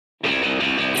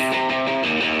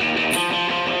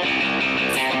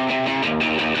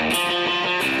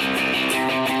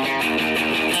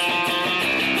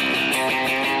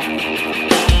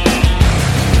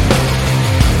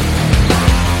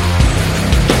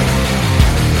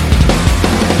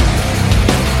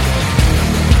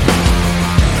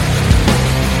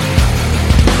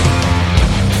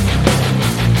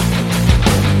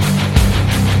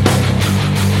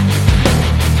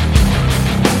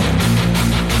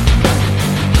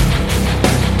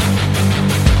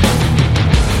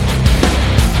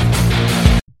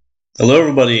Hello,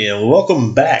 everybody, and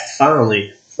welcome back,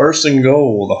 finally. First and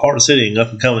Goal, the hardest hitting,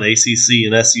 up and coming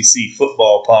ACC and SEC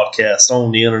football podcast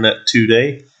on the internet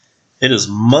today. It is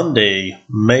Monday,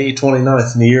 May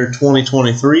 29th in the year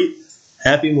 2023.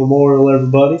 Happy Memorial,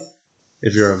 everybody.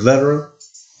 If you're a veteran,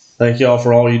 thank y'all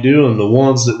for all you do, and the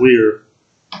ones that we are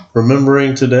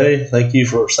remembering today, thank you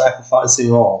for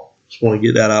sacrificing all. Just want to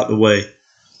get that out of the way.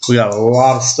 We got a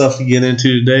lot of stuff to get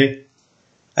into today.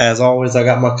 As always, I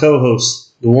got my co-host,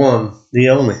 the one, the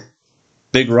only,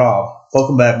 Big Rob.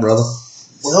 Welcome back, brother.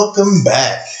 Welcome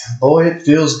back. Boy, it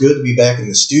feels good to be back in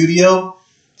the studio.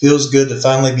 Feels good to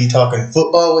finally be talking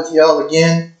football with y'all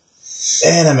again.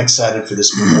 And I'm excited for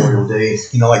this Memorial Day.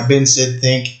 You know, like Ben said,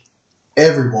 thank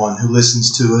everyone who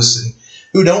listens to us and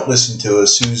who don't listen to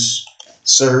us, who's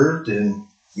served and,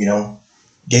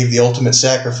 gave the ultimate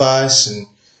sacrifice. And,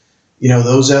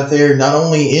 those out there, not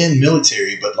only in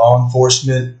military, but law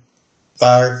enforcement,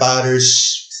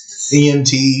 firefighters,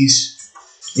 EMTs,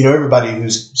 everybody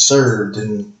who's served,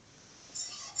 and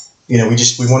we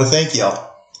want to thank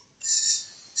y'all.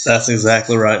 That's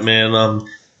exactly right, man.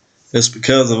 It's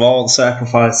because of all the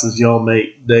sacrifices y'all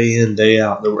make day in, day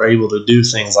out that we're able to do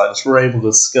things like this. We're able to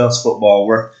discuss football.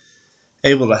 We're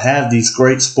able to have these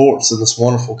great sports in this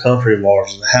wonderful country of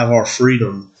ours and have our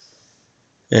freedom.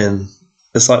 And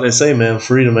it's like they say, man,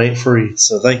 freedom ain't free.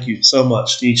 So thank you so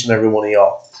much to each and every one of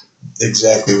y'all.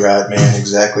 Exactly right, man.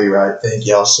 Exactly right. Thank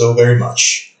y'all so very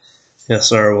much. Yes,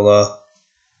 sir. Well,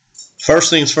 first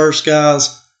things first,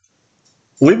 guys.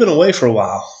 We've been away for a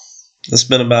while. It's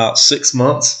been about 6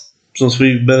 months since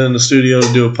we've been in the studio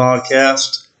to do a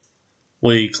podcast.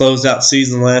 We closed out the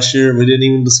season last year. We didn't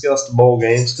even discuss the bowl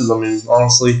games because,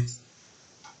 honestly,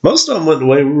 most of them went the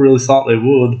way we really thought they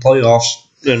would. The playoffs,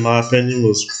 in my opinion,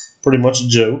 was pretty much a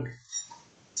joke.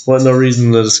 Wasn't no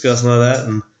reason to discuss none of that,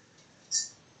 and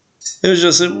it was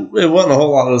just, it wasn't a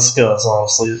whole lot to discuss,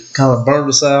 honestly. It kind of burned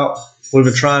us out. We've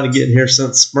been trying to get in here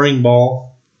since spring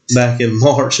ball back in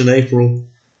March and April,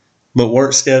 but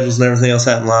work schedules and everything else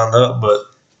hadn't lined up. But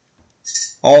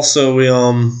also,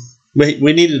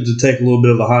 we needed to take a little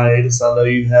bit of a hiatus. I know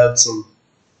you had some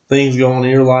things going on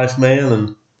in your life, man,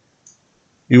 and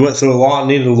you went through a lot and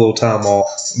needed a little time off.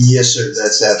 Yes, sir.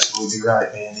 That's absolutely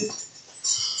right, man.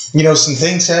 Some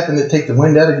things happen that take the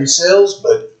wind out of your sails,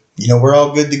 but we're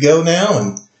all good to go now,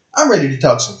 and I'm ready to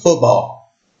talk some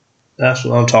football. That's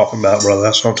what I'm talking about, brother.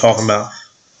 That's what I'm talking about.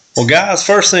 Well, guys,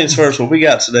 first things first, what we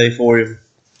got today for you,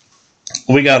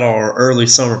 we got our early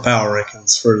summer power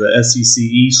rankings for the SEC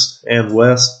East and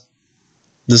West.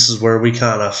 This is where we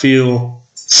kind of feel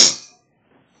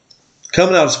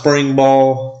coming out of spring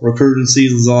ball, recruiting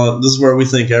season's on. This is where we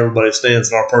think everybody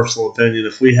stands in our personal opinion.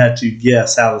 If we had to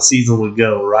guess how the season would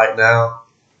go right now,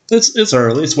 it's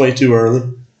early. It's way too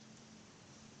early.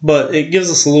 But it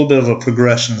gives us a little bit of a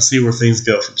progression to see where things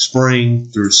go from spring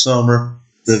through summer,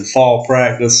 then fall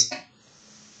practice.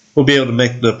 We'll be able to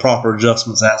make the proper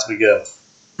adjustments as we go.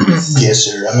 Yes,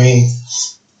 sir.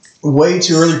 Way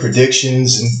too early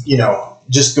predictions and,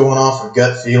 just going off of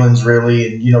gut feelings,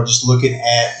 really, and, just looking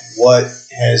at what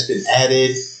has been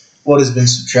added, what has been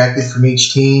subtracted from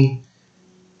each team.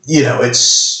 These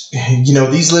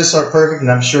lists aren't perfect, and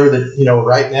I'm sure that,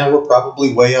 right now we're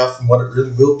probably way off from what it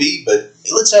really will be, but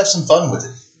let's have some fun with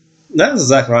it. That's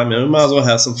exactly right, man. We might as well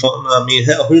have some fun.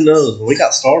 Hell, who knows? When we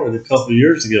got started a couple of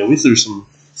years ago, we threw some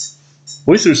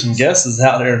guesses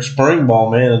out there in spring ball,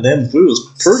 man, and then we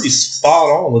was pretty spot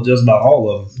on with just about all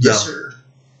of them. Yes, sir.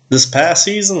 This past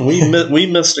season, we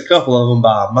missed a couple of them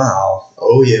by a mile.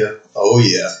 Oh,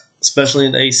 yeah. Especially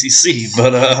in the ACC,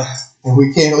 but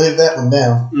we can't live that one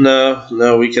down.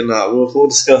 No, we cannot. We'll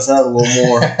discuss that a little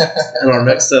more in our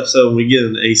next episode when we get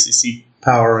into ACC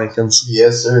power rankings.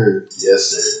 Yes, sir.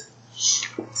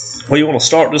 Well, you want to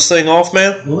start this thing off,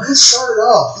 man? Let's start it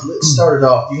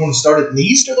off. You want to start it in the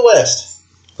East or the West?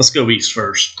 Let's go East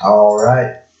first. All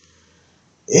right.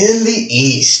 In the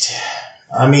East,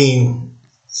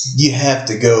 you have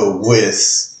to go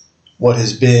with what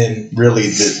has been really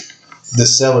the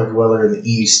cellar dweller in the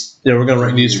East. Yeah, we're going to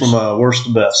rank these from worst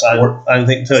to best. I didn't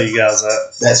think to tell you guys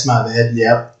that. That's my bad,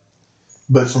 yep.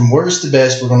 But from worst to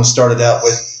best, we're going to start it out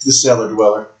with the cellar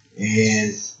dweller.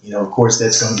 And, of course,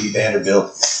 that's going to be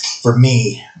Vanderbilt. For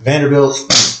me, Vanderbilt,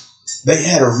 they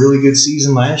had a really good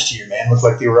season last year, man. Looked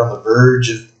like they were on the verge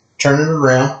of turning it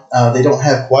around. They don't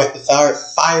have quite the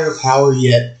firepower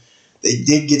yet. They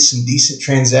did get some decent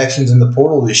transactions in the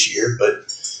portal this year, but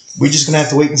we're just going to have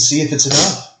to wait and see if it's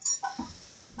enough.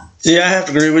 Yeah, I have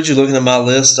to agree with you. Looking at my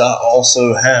list, I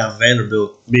also have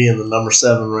Vanderbilt being the number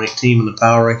 7 ranked team in the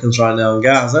power rankings right now. And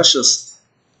guys, that's just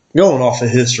going off of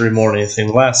history more than anything.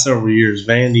 The last several years,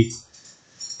 Vandy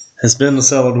has been the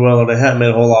cellar dweller. They haven't made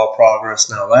a whole lot of progress.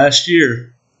 Now, last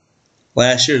year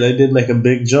they did make a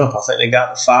big jump. I think they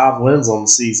got to 5 wins on the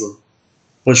season,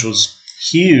 which was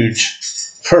huge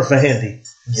for Vandy.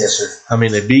 Yes, sir. I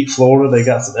mean, they beat Florida. They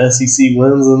got some SEC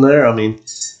wins in there. I mean,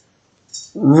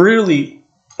 really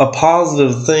a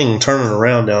positive thing turning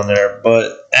around down there.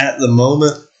 But at the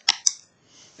moment,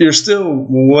 you're still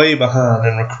way behind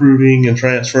in recruiting and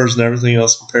transfers and everything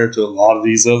else compared to a lot of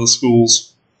these other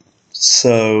schools.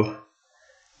 So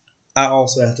I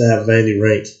also have to have Vandy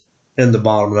ranked in the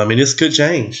bottom. I mean, this could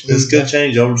change. This could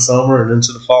change over the summer and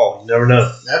into the fall. You never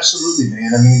know. Absolutely,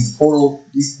 man. I mean, the portal,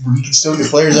 you can still get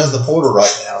players out of the portal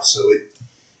right now. So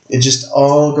it just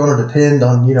all going to depend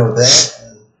on, that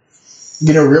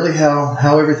and, really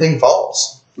how everything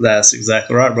falls. That's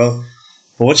exactly right, bro.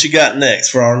 Well, what you got next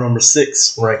for our number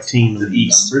 6 ranked team in the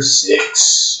East? Number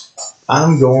 6.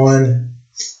 I'm going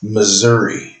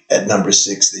Missouri at number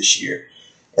 6 this year.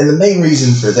 And the main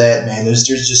reason for that, man, there's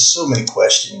just so many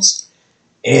questions.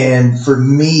 And for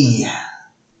me,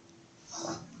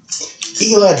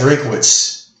 Eli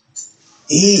Drinkwitz,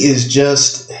 he is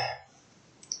just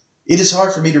 – it is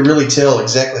hard for me to really tell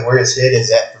exactly where his head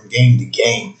is at from game to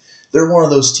game. They're one of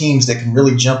those teams that can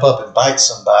really jump up and bite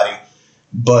somebody,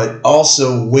 but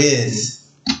also when,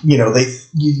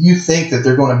 you think that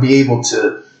they're going to be able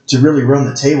to really run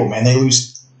the table, man. They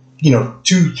lose,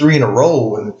 2-3 in a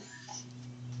row, and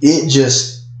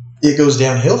it goes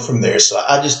downhill from there. So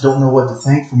I just don't know what to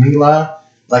think from Eli.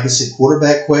 Like I said,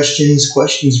 quarterback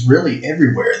questions really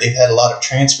everywhere. They've had a lot of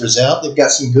transfers out. They've got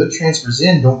some good transfers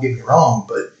in, don't get me wrong,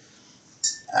 but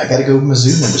I got to go with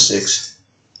Mizzou, number 6.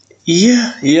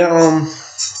 Yeah.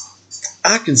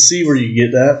 I can see where you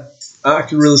get that. I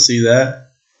can really see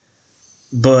that.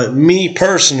 But me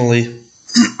personally,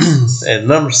 at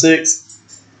number 6,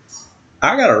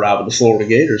 I got to ride with the Florida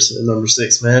Gators at number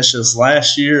 6, man. It's just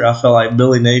last year, I felt like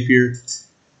Billy Napier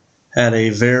had a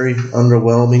very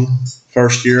underwhelming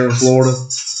first year in Florida.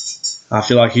 I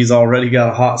feel like he's already got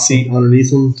a hot seat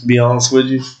underneath him, to be honest with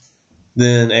you.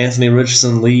 Then Anthony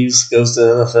Richardson leaves, goes to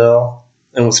the NFL.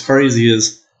 And what's crazy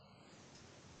is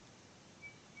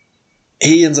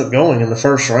he ends up going in the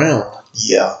first round.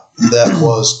 Yeah, that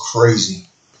was crazy.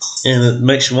 And it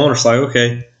makes you wonder, it's like,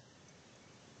 okay,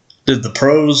 did the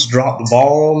pros drop the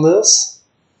ball on this?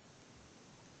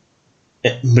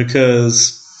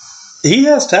 Because he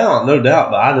has talent, no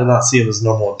doubt, but I did not see him as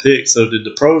number 1 pick. So did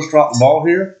the pros drop the ball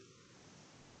here?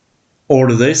 Or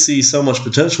do they see so much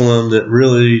potential in him that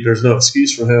really there's no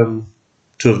excuse for him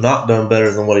to have not done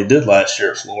better than what he did last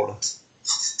year at Florida?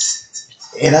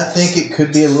 And I think it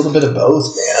could be a little bit of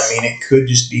both, man. I mean, it could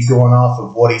just be going off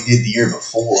of what he did the year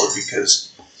before,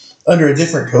 because under a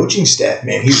different coaching staff,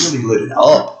 man, he really lit it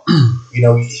up.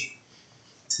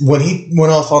 When he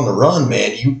went off on the run,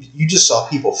 man, you just saw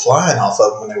people flying off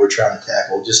of him when they were trying to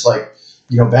tackle, just like,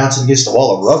 bouncing against a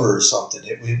wall of rubber or something.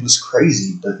 It was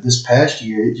crazy. But this past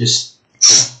year, it just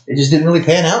didn't really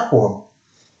pan out for him.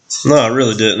 No, it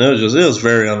really didn't. It was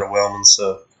very underwhelming.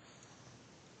 So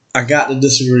I got to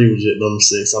disagree with you at number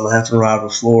 6. I'm going to have to ride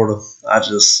with Florida.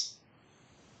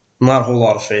 Not a whole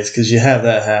lot of faith, because you have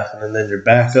that happen, and then your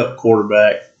backup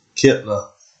quarterback, Kitna,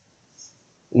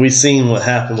 we've seen what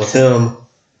happened with him,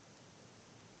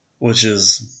 which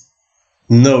is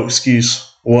no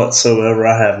excuse whatsoever.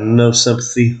 I have no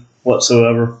sympathy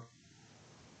whatsoever.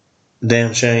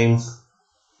 Damn shame.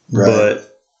 Right.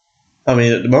 But, I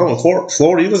mean, at the moment,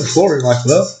 Florida, you look at Florida, you're like,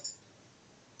 well,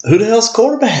 who the hell's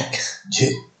quarterback?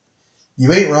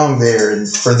 You ain't wrong there,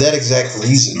 and for that exact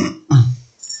reason,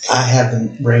 I have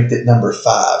them ranked at number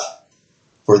 5.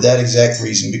 For that exact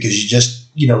reason, because you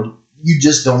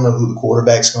just don't know who the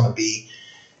quarterback's going to be.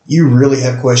 You really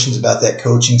have questions about that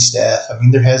coaching staff. I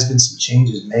mean, there has been some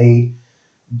changes made,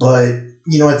 but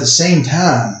at the same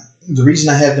time, the reason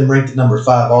I have them ranked at number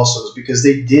 5 also is because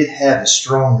they did have a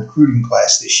strong recruiting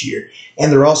class this year,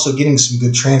 and they're also getting some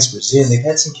good transfers in. They've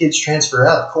had some kids transfer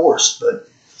out, of course, but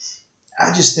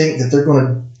I just think that they're going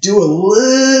to do a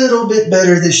little bit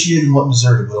better this year than what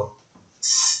Missouri will.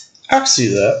 I can see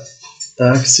that.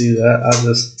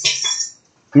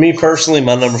 Me personally,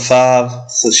 my number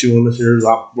 5, since you went here,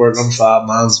 we're at number 5,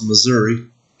 mine's Missouri.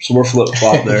 So we're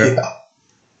flip-flop there. Yeah.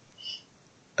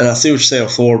 And I see what you're saying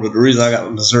with Florida, but the reason I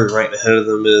got Missouri ranked ahead of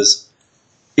them is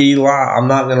Eli, I'm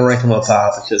not going to rank him up high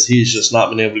because he's just not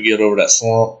been able to get over that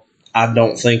slump. I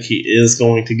don't think he is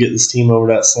going to get this team over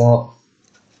that slump.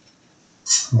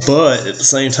 But at the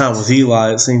same time with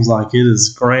Eli, it seems like it is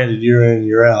granted year in,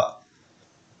 year out.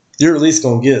 You're at least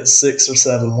going to get 6 or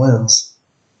 7 wins,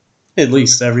 at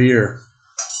least every year.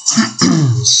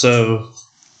 So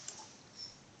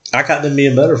I got them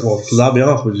being better for him because I'll be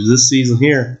honest with you, this season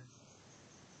here,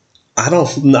 I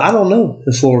don't know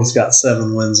if Florida's got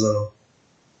 7 wins though.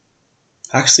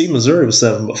 I can see Missouri with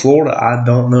 7, but Florida, I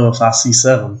don't know if I see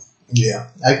 7. Yeah,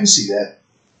 I can see that.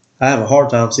 I have a hard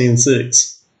time seeing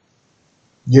 6.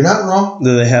 You're not wrong.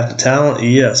 Do they have the talent?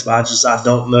 Yes, but I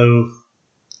don't know.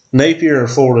 Napier or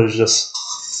Florida is just,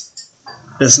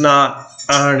 it's not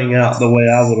ironing out the way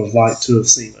I would have liked to have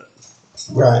seen it.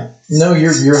 Right. No,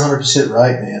 you're 100%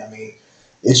 right, man. I mean,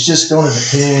 it's just going to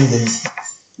depend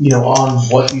on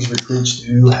what these recruits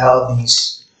do, how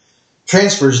these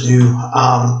transfers do.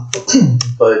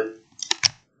 But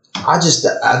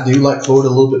I do like Florida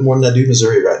a little bit more than I do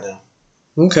Missouri right now.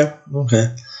 Okay.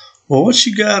 Well, what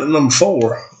you got at number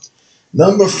 4?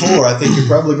 Number 4, I think you're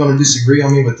probably going to disagree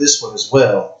on me with this one as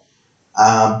well.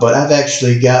 But I've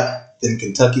actually got them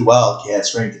Kentucky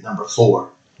Wildcats ranked at number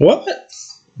 4. What?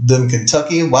 Them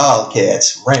Kentucky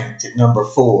Wildcats ranked at number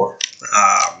 4.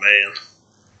 Ah, man.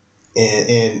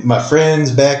 And my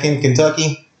friends back in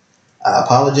Kentucky, I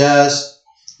apologize,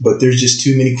 but there's just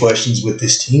too many questions with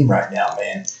this team right now,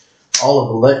 man. All of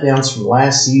the letdowns from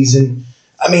last season.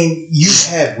 I mean, you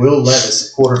had Will Levis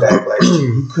at quarterback last year.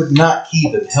 You could not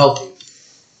keep him healthy.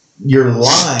 Your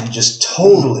line just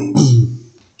totally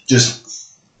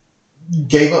just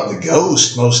gave up the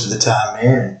ghost most of the time,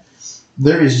 man.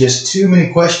 There is just too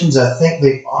many questions. I think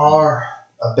they are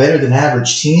a better than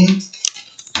average team,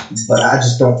 but I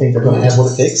just don't think they're going to have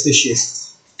what it takes this year.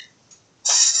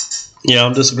 Yeah,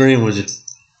 I'm disagreeing with you.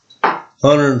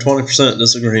 120%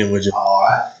 disagreeing with you. All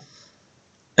right.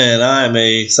 And I am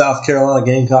a South Carolina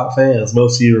Gamecock fan, as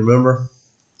most of you remember.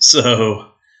 So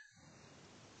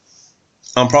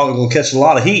I'm probably going to catch a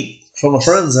lot of heat from my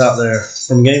friends out there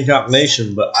from Gamecock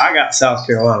Nation, but I got South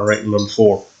Carolina ranked number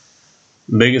 4.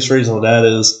 The biggest reason with that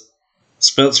is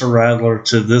Spencer Rattler,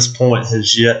 to this point,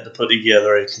 has yet to put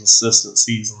together a consistent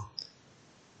season.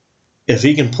 If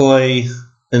he can play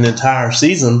an entire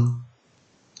season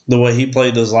the way he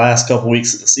played those last couple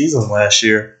weeks of the season last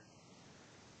year,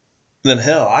 then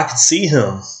hell, I could see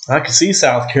him. I could see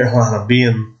South Carolina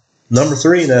being number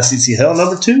 3 in the SEC. Hell,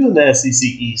 number 2 in the SEC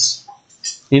East.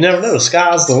 You never know.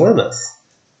 Sky's the limit.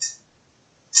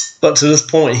 But to this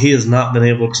point, he has not been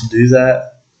able to do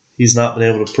that. He's not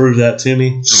been able to prove that to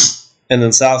me. And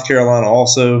then South Carolina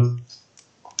also,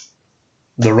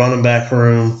 the running back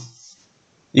room.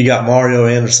 You got Mario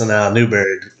Anderson out of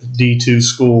Newberry, D2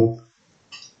 school.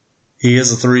 He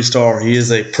is a 3-star. He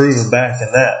is a proven back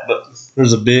in that. But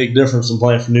there's a big difference in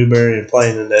playing for Newberry and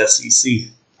playing in the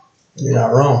SEC. You're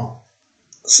not wrong.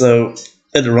 So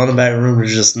at the running back room,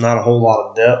 there's just not a whole lot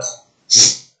of depth.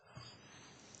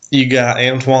 You got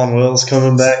Antoine Wells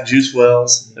coming back, Juice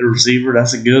Wells, the receiver.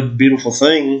 That's a good, beautiful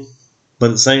thing. But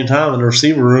at the same time, in the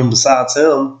receiver room, besides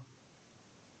him,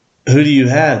 who do you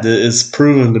have that is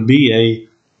proven to be a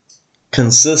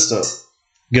consistent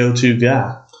go-to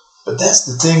guy? But that's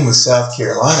the thing with South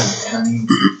Carolina, man. I mean,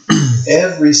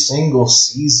 every single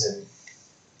season,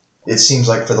 it seems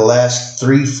like for the last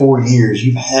 3-4 years,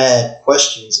 you've had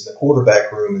questions in the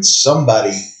quarterback room, and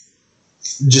somebody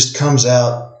just comes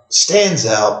out, stands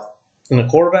out. In the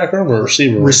quarterback room or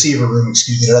receiver room? Receiver room,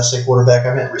 excuse me. Did I say quarterback?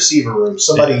 I meant receiver room.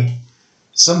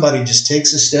 Somebody just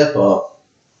takes a step up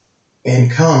and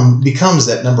becomes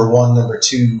that number 1, number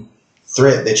 2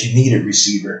 threat that you need at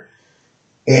receiver.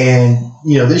 And,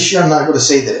 this year I'm not going to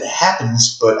say that it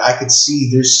happens, but I could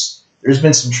see there's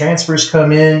been some transfers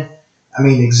come in. I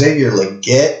mean, Xavier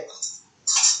Legette.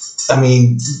 I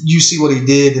mean, you see what he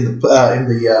did in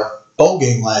the bowl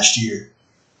game last year.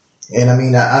 And, I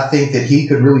mean, I think that he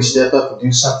could really step up and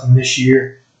do something this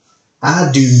year. I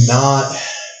do not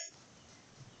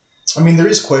 – I mean, there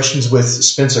is questions with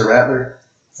Spencer Rattler,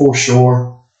 for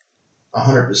sure,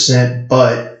 100%.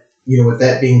 But, with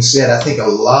that being said, I think a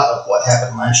lot of what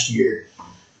happened last year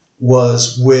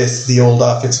was with the old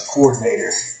offensive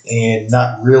coordinator and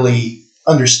not really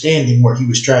understanding where he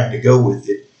was trying to go with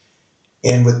it.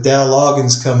 And with Dal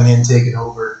Loggins coming in, taking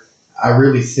over, I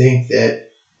really think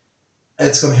that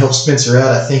that's going to help Spencer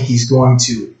out. I think he's going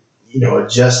to,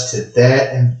 adjust to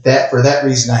that. And that for that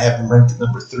reason, I have him ranked at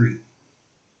number 3.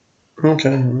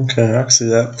 Okay, I can see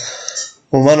that.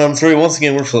 Well, my number 3, once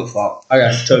again, we're flip-flop. I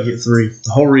got Kentucky at 3.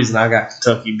 The whole reason I got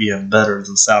Kentucky being better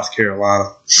than South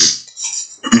Carolina.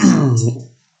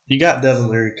 You got Devin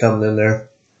Leary coming in there.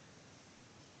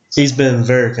 He's been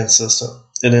very consistent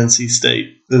at NC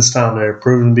State this time there,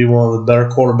 proven to be one of the better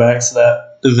quarterbacks in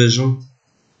that division,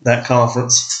 that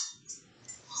conference.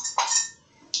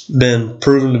 Been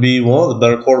proven to be one of the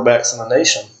better quarterbacks in the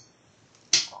nation.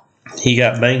 He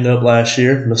got banged up last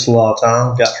year, missed a lot of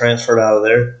time, got transferred out of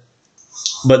there.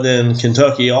 But then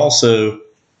Kentucky also,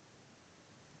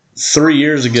 3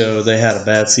 years ago, they had a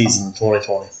bad season in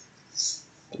 2020.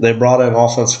 they brought in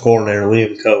offensive coordinator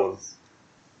Liam Cohen,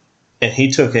 and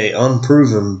he took a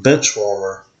unproven bench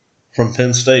warmer from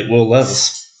Penn State, Will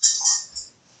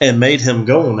Levis, and made him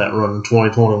go on that run in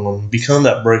 2021, become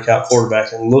that breakout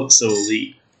quarterback, and look so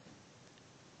elite.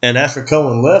 And after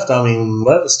Cohen left, I mean,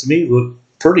 Levis to me looked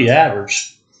pretty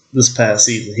average this past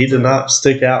season. He did not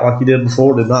stick out like he did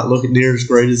before, did not look near as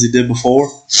great as he did before.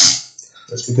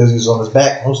 That's because he was on his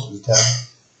back most of the time.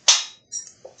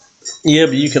 Yeah,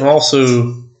 but you can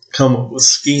also come up with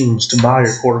schemes to buy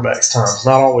your quarterback's time. It's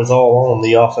not always all on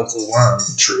the offensive line.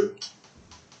 True.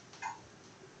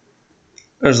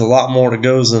 There's a lot more that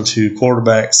goes into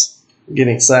quarterbacks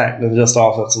getting sacked than just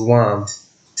offensive line.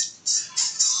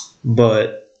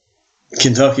 But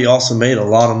Kentucky also made a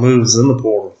lot of moves in the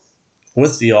portal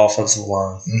with the offensive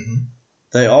line. Mm-hmm.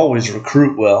 They always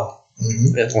recruit well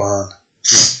Mm-hmm. at line.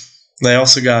 They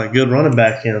also got a good running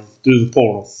back in through the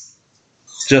portal.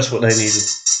 Just what they needed.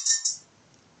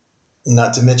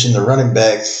 Not to mention the running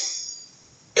back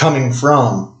coming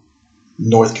from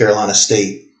North Carolina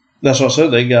State. That's what I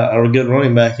said. They got a good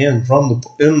running back in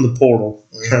the portal,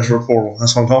 transfer portal.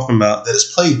 That's what I'm talking about. That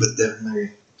has played with them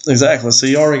there. Exactly. So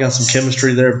you already got some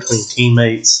chemistry there between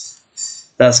teammates.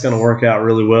 That's going to work out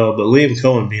really well. But Liam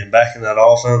Cohen being back in that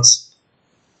offense,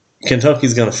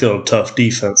 Kentucky's going to feel a tough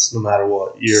defense no matter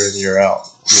what, year in, year out.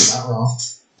 You're not wrong.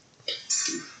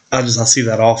 I see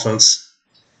that offense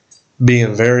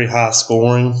being very high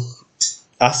scoring.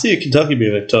 I see Kentucky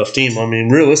being a tough team. I mean,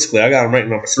 realistically, I got them ranked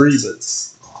number 3,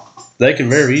 but they can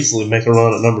very easily make a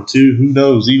run at number 2. Who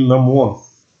knows, even number 1.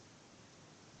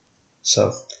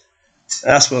 So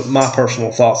that's what my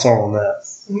personal thoughts are on that.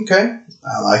 Okay.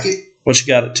 I like it. What you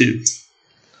got at 2?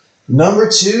 Number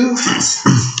 2,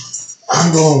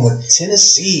 I'm going with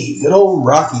Tennessee. Good old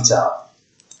Rocky Top.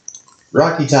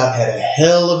 Rocky Top had a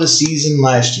hell of a season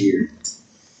last year.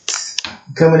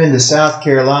 Coming into South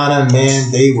Carolina,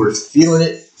 man, they were feeling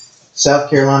it. South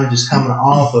Carolina just coming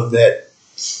off of that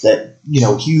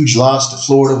huge loss to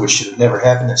Florida, which should have never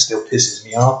happened. That still pisses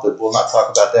me off, but we'll not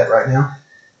talk about that right now.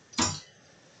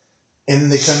 And then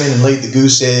they come in and laid the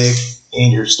goose egg,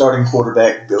 and your starting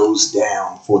quarterback goes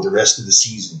down for the rest of the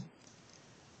season.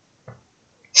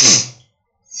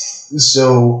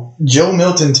 So Joe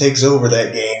Milton takes over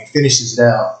that game, finishes it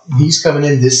out. He's coming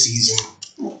in this season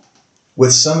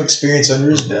with some experience under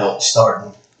his belt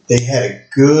starting. They had a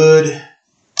good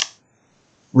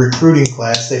recruiting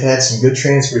class. They had some good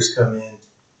transfers come in.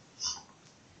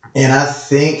 And I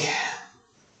think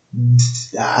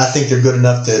they're good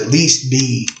enough to at least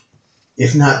be,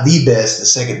 if not the best, the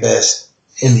second best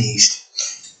in the East.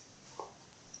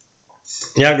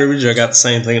 Yeah, I agree with you. I got the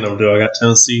same thing at number 2. I got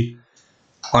Tennessee.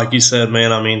 Like you said,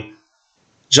 man, I mean,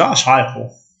 Josh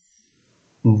Heupel,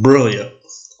 brilliant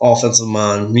offensive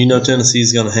mind. You know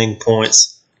Tennessee's going to hang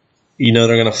points. You know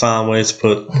they're going to find ways to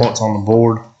put points on the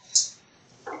board.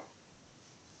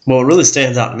 What really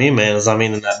stands out to me, man, is,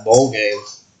 in that bowl game,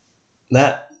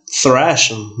 that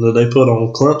thrashing that they put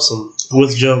on Clemson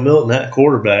with Joe Milton, that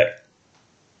quarterback,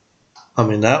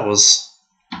 that was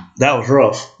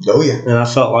rough. Oh, yeah. And I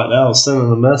felt like that was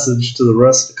sending a message to the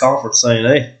rest of the conference saying,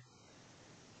 hey,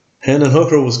 Hendon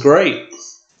Hooker was great.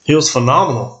 He was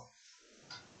phenomenal.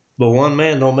 But one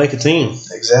man don't make a team.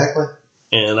 Exactly.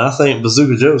 And I think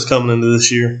Bazooka Joe's coming into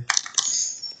this year.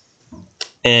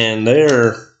 And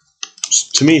they're,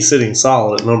 to me, sitting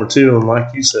solid at number 2. And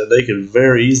like you said, they could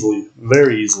very easily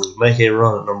make a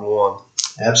run at number 1.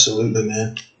 Absolutely,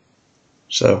 man.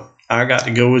 So I got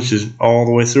to go with you all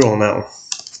the way through on that one.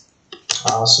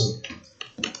 Awesome.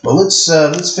 Well,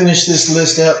 let's finish this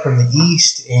list out from the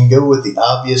East and go with the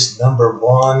obvious number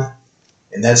 1,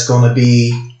 and that's going to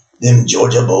be them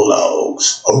Georgia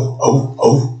Bulldogs.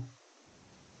 Oh.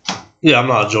 Yeah, I'm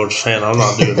not a Georgia fan. I'm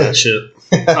not doing that shit.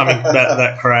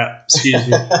 That crap. Excuse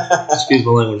me. Excuse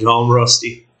my language. I'm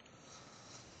rusty.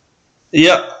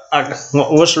 Yep.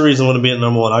 What's the reason would it be at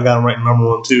number 1? I got them ranked number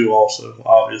 1 too, also,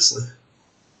 obviously.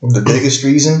 The biggest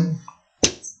reason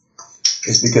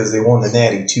is because they won the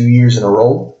Natty 2 years in a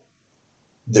row.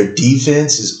 Their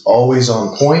defense is always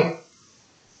on point,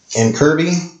 and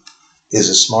Kirby is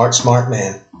a smart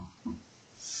man.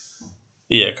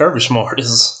 Yeah, Kirby Smart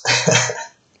is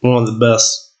one of the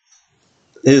best,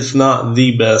 if not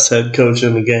the best, head coach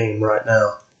in the game right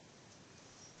now.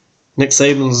 Nick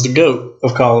Saban's the GOAT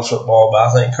of college football, but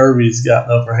I think Kirby's got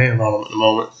an upper hand on him at the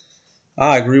moment.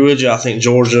 I agree with you. I think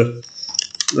Georgia,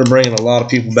 they're bringing a lot of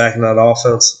people back in that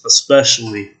offense,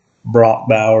 especially Brock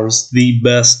Bowers, the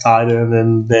best tight end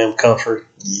in the damn country,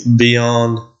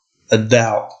 beyond a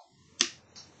doubt.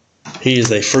 He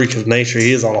is a freak of nature.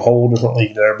 He is on a whole different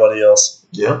league than everybody else.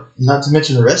 Yeah. Not to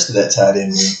mention the rest of that tight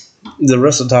end. The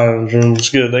rest of the tight end room is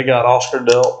good. They got Oscar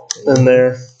Delp in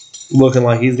there, looking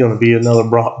like he's going to be another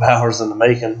Brock Bowers in the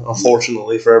making,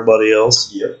 unfortunately for everybody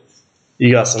else. Yep.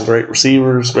 You got some great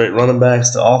receivers, great running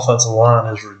backs. The offensive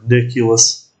line is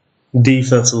ridiculous.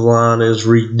 Defensive line is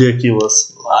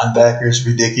ridiculous. Linebackers,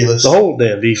 ridiculous. The whole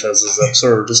damn defense is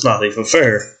absurd. It's not even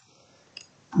fair.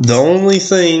 The only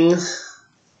thing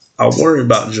I worry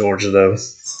about Georgia, though,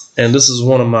 and this is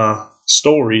one of my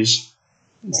stories,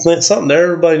 it's something that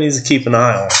everybody needs to keep an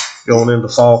eye on going into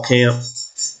fall camp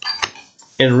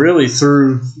and really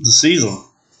through the season,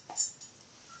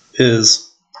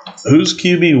 is who's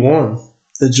QB1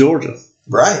 at Georgia.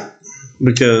 Right.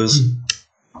 Because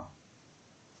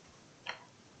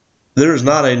there's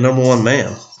not a number one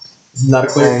man. Not a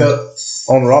clear cut.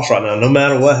 On the roster right now. No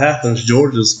matter what happens,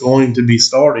 Georgia's going to be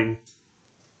starting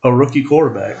a rookie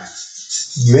quarterback.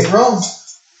 You ain't wrong.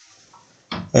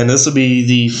 And this will be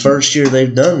the first year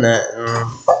they've done that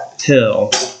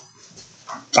until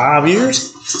 5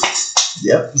 years?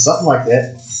 Yep, something like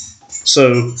that.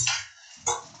 So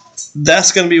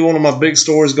that's going to be one of my big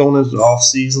stories going into the off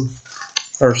season.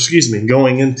 Or, excuse me,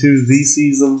 going into the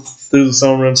season through the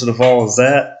summer into the fall is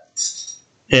that.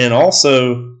 And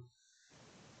also,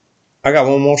 I got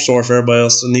one more story for everybody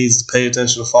else that needs to pay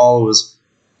attention to follow is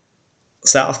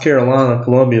South Carolina,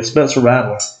 Columbia, Spencer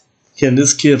Rattler. Can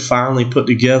this kid finally put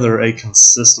together a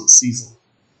consistent season?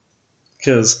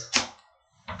 Because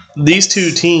these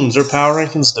two teams, their power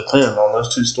rankings depend on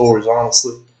those two stories,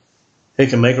 honestly. It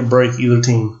can make or break either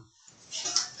team.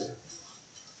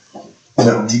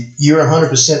 No, you're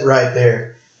 100% right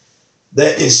there.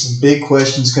 That is some big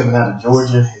questions coming out of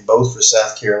Georgia and both for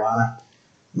South Carolina.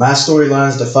 My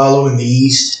storylines to follow in the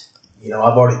East, I've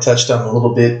already touched on a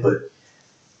little bit, but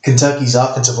Kentucky's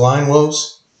offensive line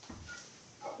woes.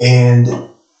 And,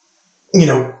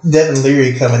 Devin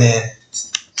Leary coming in,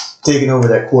 taking over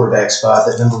that quarterback spot,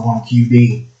 that number one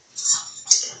QB.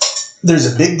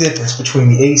 There's a big difference between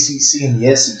the ACC and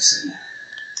the SEC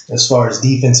as far as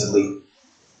defensively,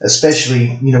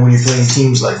 especially, when you're playing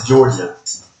teams like Georgia,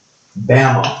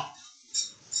 Bama,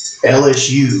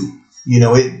 LSU.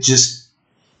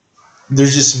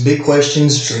 There's just some big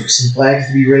questions, some flags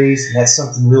to be raised, and that's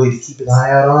something really to keep an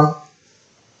eye out on.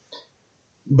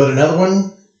 But another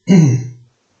one,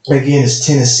 again, is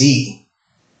Tennessee.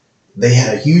 They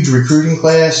had a huge recruiting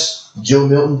class. Joe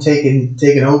Milton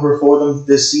taking over for them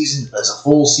this season as a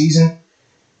full season.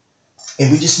 And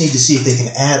we just need to see if they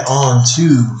can add on to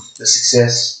the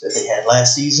success that they had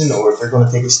last season or if they're going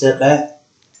to take a step back.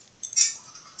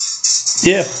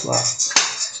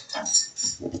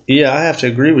 Yeah, I have to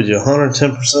agree with you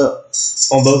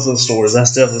 110% on both those stories.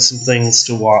 That's definitely some things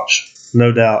to watch,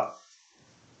 no doubt.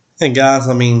 And guys,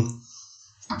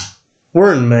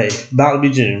 we're in May, about to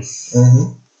be June.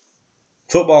 Mm-hmm.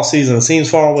 Football season, it seems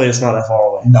far away. It's not that far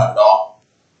away. Not at all.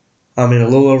 A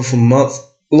little over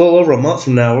a month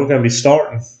from now, we're going to be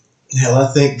starting. Hell,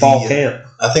 I think fall camp.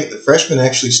 I think the freshmen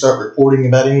actually start reporting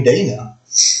about any day now.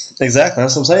 Exactly,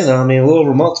 that's what I'm saying. A little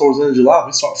over a month towards the end of July,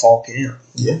 we start fall camp.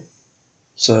 Yeah.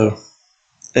 So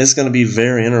it's going to be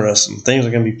very interesting. Things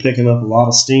are going to be picking up a lot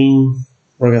of steam.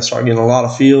 We're going to start getting a lot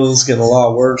of feels, getting a lot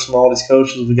of words from all these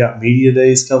coaches. We got media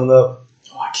days coming up.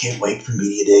 Oh, I can't wait for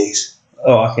media days.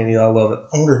 Oh, I can't either. I love it.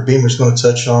 I wonder if Beamer's going to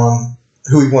touch on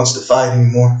who he wants to fight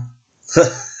anymore.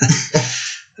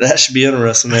 That should be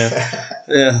interesting, man.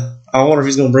 Yeah. I wonder if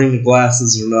he's going to bring the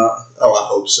glasses or not. Oh, I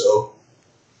hope so.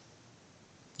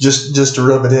 Just to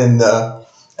rub it in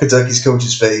Kentucky's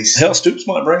coach's face. Hell, Stoops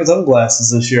might bring his own glasses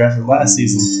this year after last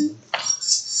season.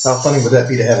 How funny would that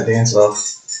be to have a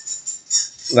dance-off?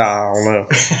 I don't know.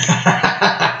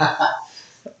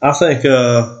 I think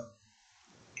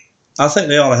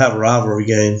they ought to have a rivalry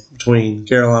game between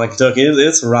Carolina and Kentucky.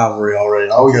 It's a rivalry already.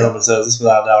 Oh, yeah. It says it's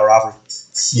without a doubt a rivalry.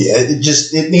 Yeah,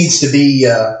 it needs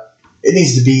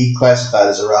to be classified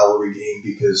as a rivalry game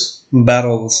because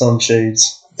Battle of the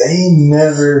Sunshades. They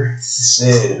never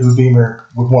said who Beamer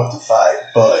would want to fight,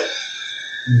 but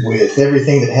with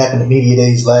everything that happened at media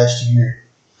days last year,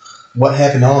 what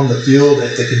happened on the field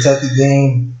at the Kentucky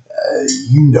game,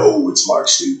 it's Mark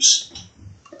Stoops.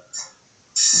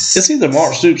 It's either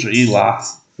Mark Stoops or Eli.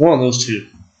 One of those two.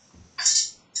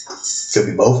 Could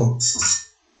be both of them.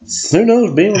 Who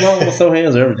knows? Beamer don't want to throw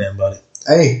hands at every damn buddy.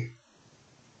 Hey,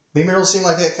 Beamer don't seem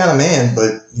like that kind of man,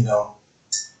 but,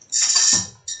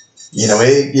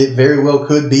 it very well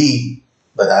could be,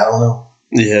 but I don't know.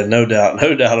 Yeah, no doubt.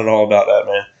 No doubt at all about that,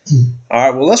 man. All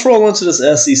right, well, let's roll into this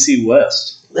SEC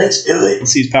West. Let's do it.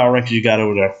 Let's see these power rankings you got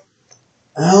over there.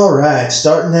 All right,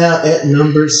 starting out at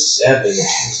number 7.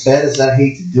 As bad as I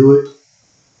hate to do it,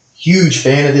 huge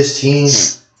fan of this team.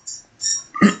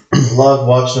 Loved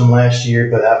watching them last year,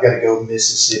 but I've got to go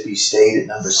Mississippi State at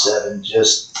number 7.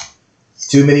 Just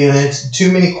too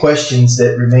many questions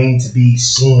that remain to be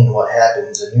seen. What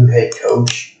happens? A new head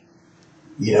coach.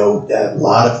 A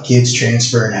lot of kids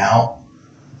transferring out.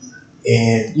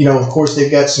 And, of course,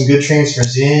 they've got some good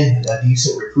transfers in, a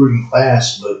decent recruiting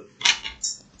class,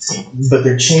 but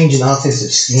they're changing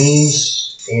offensive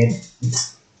schemes, and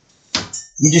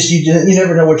you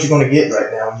never know what you're going to get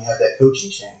right now when you have that coaching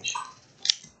change.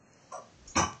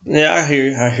 Yeah, I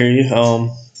hear you.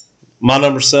 My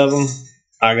number 7,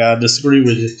 I got to disagree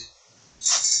with you.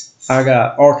 I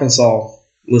got Arkansas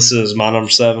listed as my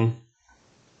number 7.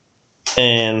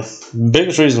 And the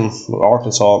biggest reason with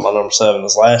Arkansas at my number 7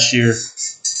 is last year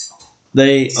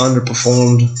they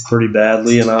underperformed pretty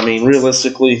badly. And, I mean,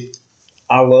 realistically,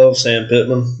 I love Sam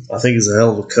Pittman. I think he's a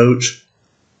hell of a coach.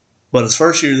 But his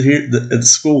first year here at the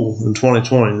school in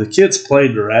 2020, the kids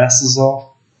played their asses off.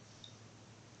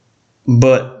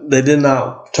 But they did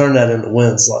not turn that into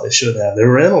wins like they should have. They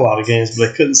were in a lot of games, but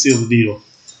they couldn't seal the deal.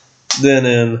 Then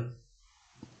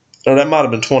that might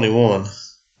have been 21.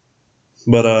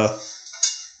 But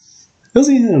it was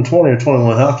either in 20 or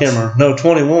 21. I can't remember. No,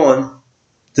 21.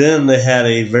 Then they had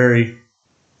a very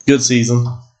good season.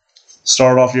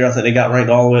 Started off the year, I think they got ranked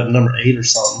all the way up to number 8 or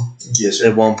something. Yes, sir.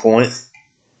 At one point.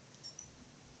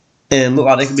 And looked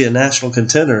like they could be a national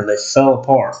contender, and they fell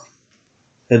apart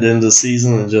at the end of the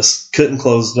season and just couldn't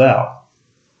close it out.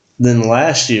 Then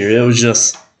last year, it was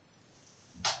just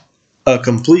a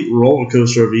complete roller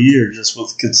coaster of a year, just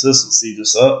with consistency,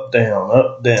 just up, down,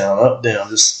 up, down, up, down,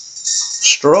 just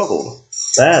struggled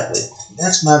badly.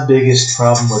 That's my biggest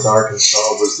problem with Arkansas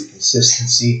was the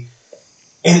consistency,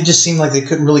 and it just seemed like they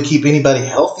couldn't really keep anybody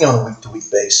healthy on a week-to-week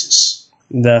basis.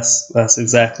 That's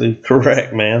exactly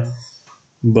correct, man.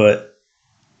 But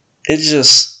it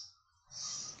just,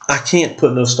 I can't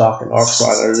put no stock in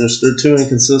Arkansas. They're too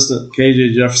inconsistent.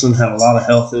 KJ Jefferson had a lot of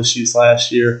health issues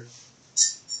last year.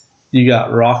 You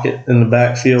got Rocket in the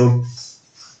backfield,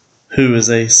 who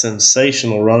is a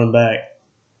sensational running back,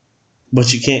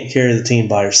 but you can't carry the team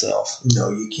by yourself. No,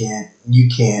 you can't. You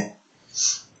can't.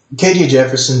 KJ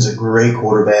Jefferson's a great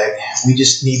quarterback. We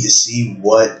just need to see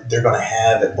what they're going to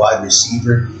have at wide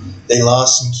receiver. They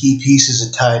lost some key pieces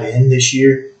at tight end this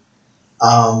year.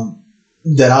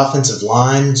 That offensive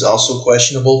line is also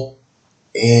questionable.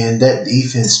 And that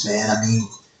defense, man, I mean,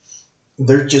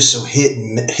 they're just so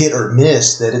hit or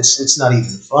miss that it's not even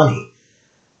funny.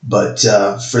 But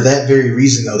for that very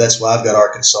reason, though, that's why I've got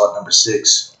Arkansas at number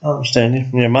 6. I understand you.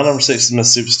 Yeah, my number 6 is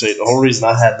Mississippi State. The whole reason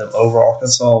I had them over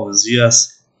Arkansas is,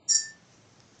 yes,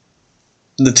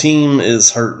 the team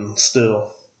is hurting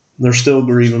still. They're still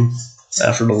grieving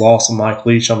after the loss of Mike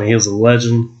Leach. I mean, he was a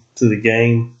legend to the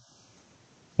game.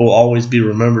 Will always be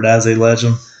remembered as a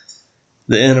legend.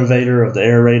 The innovator of the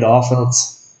air raid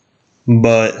offense.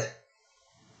 But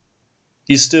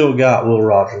you still got Will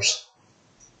Rogers.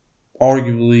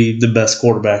 Arguably the best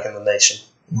quarterback in the nation.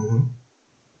 Mm-hmm.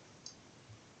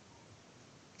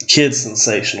 Kid's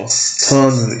sensational.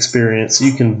 Tons of experience.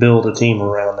 You can build a team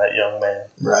around that young man.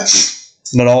 Right.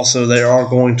 But also, they are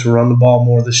going to run the ball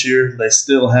more this year. They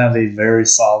still have a very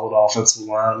solid offensive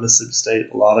line at Mississippi State.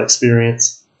 A lot of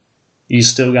experience. You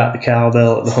still got the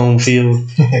cowbell at the home field.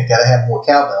 Got to have more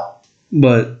cowbell.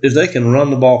 But if they can run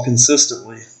the ball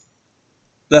consistently,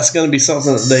 that's going to be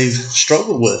something that they've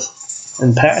struggled with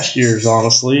in past years,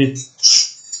 honestly,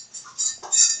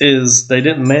 is they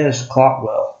didn't manage the clock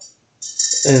well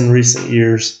in recent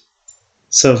years.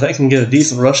 So if they can get a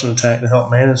decent rushing attack to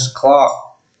help manage the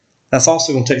clock, that's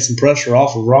also going to take some pressure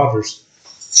off of Rogers.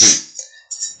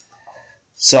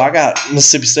 So I got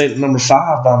Mississippi State at number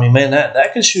 5. I mean, man,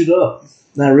 that could shoot up.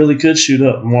 That really could shoot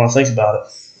up the more I think about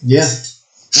it. Yeah.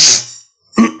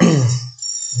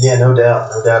 Yeah, no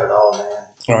doubt. No doubt at all, man.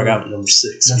 Or I got number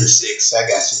 6. Number 6, I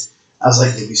got you. I was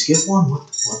like, did we skip one?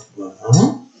 What?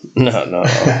 Huh? No,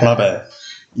 my bad.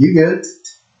 You good?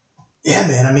 Yeah,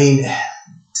 man, I mean,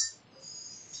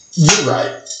 you're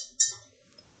right.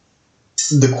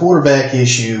 The quarterback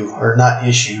issue, or not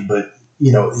issue, but,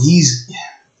 he's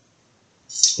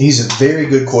a very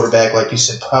good quarterback, like you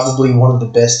said, probably one of the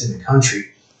best in the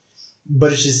country.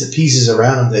 But it's just the pieces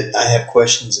around him that I have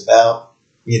questions about,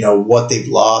 what they've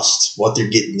lost, what they're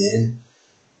getting in.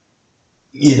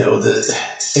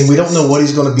 And we don't know what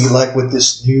he's going to be like with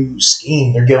this new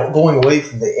scheme. They're going away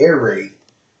from the air raid,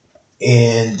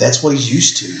 and that's what he's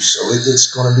used to. So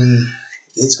it's going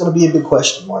to be a big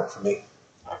question mark for me.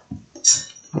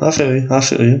 I feel you.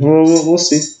 We'll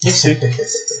see.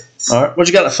 All right. What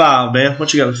you got at 5, man?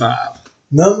 What you got at 5?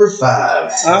 Number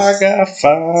 5. I got 5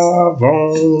 on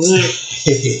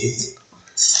it.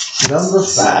 Number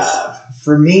 5.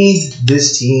 For me,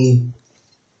 this team,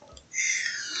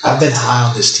 I've been high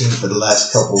on this team for the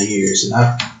last couple of years, and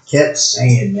I've kept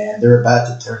saying, man, they're about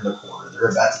to turn the corner. They're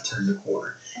about to turn the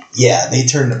corner. Yeah, they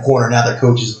turned the corner. Now their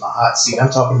coach is in the hot seat. I'm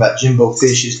talking about Jimbo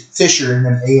Fisher and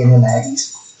them A&M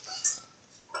Aggies.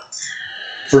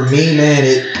 For me, man,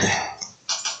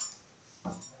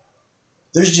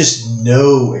 there's just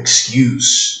no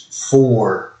excuse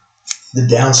for the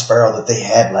down spiral that they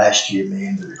had last year,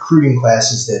 man. The recruiting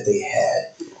classes that they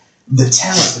had, the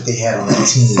talent that they had on that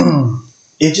team.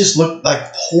 It just looked like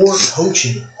poor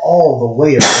coaching all the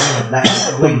way around. Not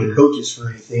to blame the coaches for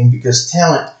anything, because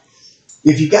talent,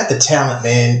 if you got the talent,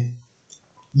 man,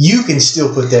 you can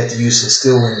still put that to use and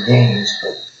still win games.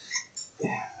 But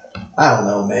I don't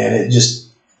know, man. It just,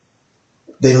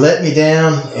 they let me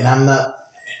down, and I'm not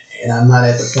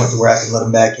at the point where I can let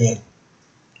them back in.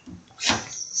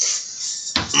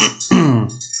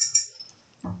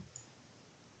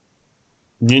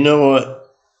 You know what?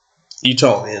 You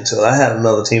talked me into it. I had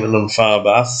another team at number 5,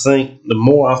 but I think the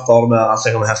more I've thought about it, I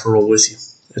think I'm going to have to roll with you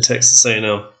at Texas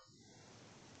A&M.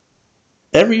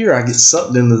 Every year I get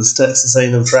sucked into this Texas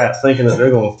A&M trap thinking that they're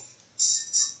going to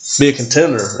be a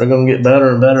contender. They're going to get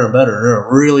better and better and better. They're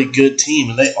a really good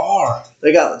team, and they are.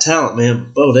 They got the talent,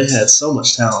 man. Bo, they had so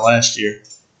much talent last year.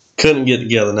 Couldn't get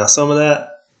together. Now, some of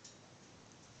that,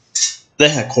 they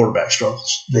had quarterback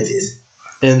struggles. They did.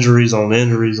 Injuries on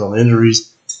injuries on injuries.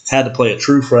 Had to play a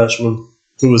true freshman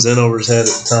who was in over his head at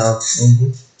the time.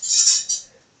 Mm-hmm.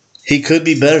 He could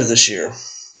be better this year.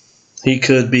 He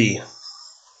could be.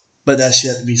 But that's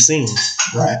yet to be seen.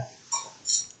 Right.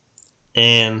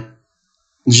 And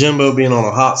Jimbo being on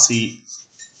a hot seat,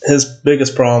 his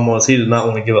biggest problem was he did not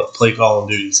want to give up play calling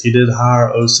duties. He did hire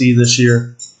OC this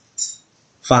year,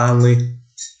 finally.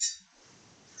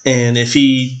 And if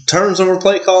he turns over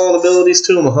play calling abilities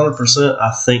to him 100%,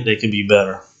 I think they could be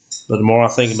better. But the more I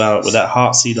think about it, with that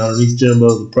hot seat underneath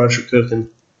Jimbo, the pressure cooking,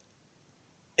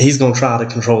 he's going to try to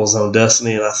control his own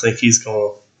destiny, and I think he's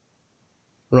going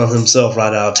to run himself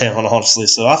right out of town, honestly.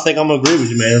 So I think I'm going to agree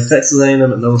with you, man. Texas A&M at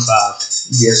number 5.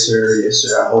 Yes, sir. Yes,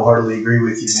 sir. I wholeheartedly agree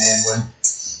with you, man. When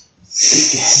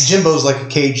Jimbo's like a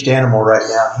caged animal right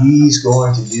now, he's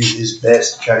going to do his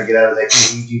best to try to get out of that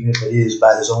cage, even if it is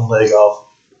bite his own leg off.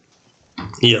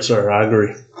 Yes, sir. I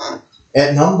agree.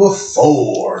 At number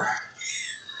 4,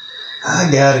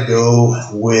 I got to go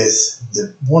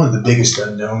with one of the biggest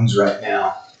unknowns right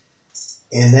now,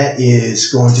 and that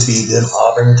is going to be them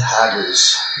Auburn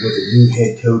Tigers with a new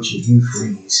head coach in Hugh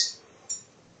Freeze.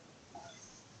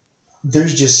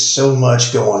 There's just so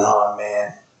much going on,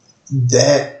 man.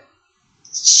 That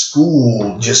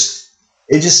school it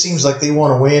just seems like they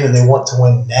want to win, and they want to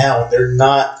win now. They're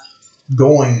not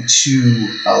going to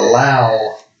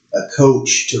allow a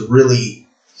coach to really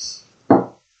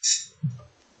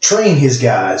train his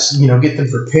guys, get them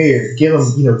prepared, give them,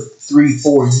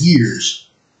 3-4 years.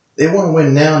 They want to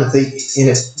win now, and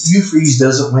if Hugh Freeze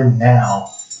doesn't win now,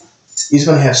 he's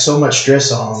going to have so much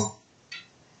stress on him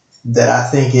that I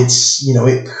think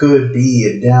it could be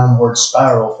a downward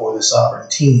spiral for this Auburn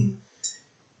team.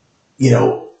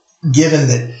 Given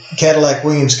that Cadillac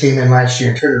Williams came in last year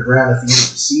and turned it around at the end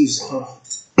of the season,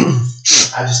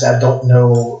 I don't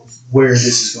know where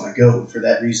this is going to go. For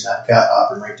that reason, I've got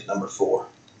Auburn ranked at number 4.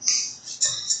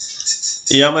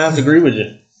 Yeah, I'm going to have to agree with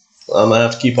you. I'm going to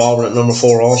have to keep Auburn at number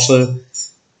 4 also.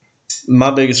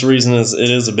 My biggest reason is it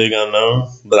is a big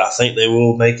unknown, but I think they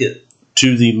will make it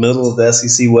to the middle of the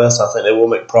SEC West. I think they will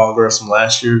make progress from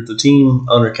last year. The team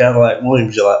under Cadillac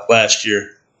Williams last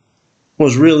year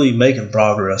was really making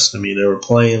progress to me. They were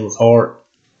playing with heart.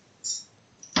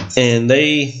 And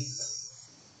the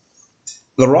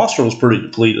roster was pretty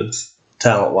depleted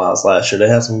talent-wise last year. They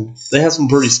had some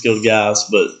pretty skilled guys,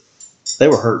 but they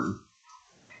were hurting,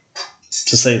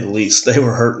 to say the least. They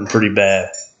were hurting pretty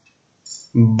bad.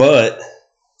 But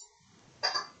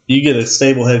you get a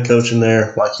stable head coach in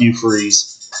there like Hugh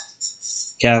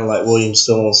Freeze, Cadillac Williams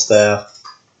still on staff.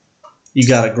 You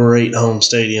got a great home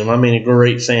stadium. I mean, a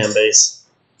great fan base.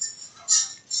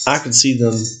 I could see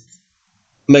them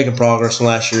making progress from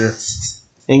last year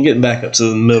and getting back up to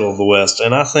the middle of the West.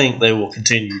 And I think they will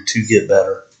continue to get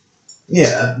better.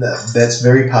 Yeah, that's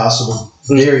very possible.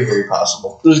 Very, very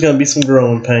possible. There's going to be some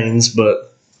growing pains,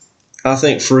 but I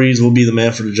think Freeze will be the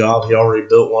man for the job. He already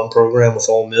built one program with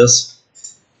Ole Miss.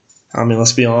 I mean,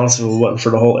 let's be honest, if it wasn't for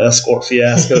the whole escort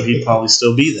fiasco, he'd probably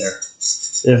still be there,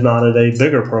 if not at a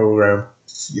bigger program.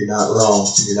 You're not wrong.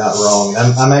 You're not wrong.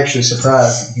 I'm actually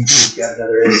surprised that he's got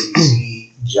another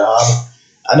SEC job.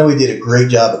 I know he did a great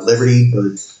job at Liberty,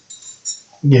 but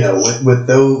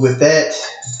with that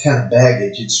kind of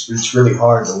baggage, it's really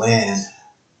hard to land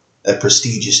a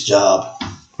prestigious job.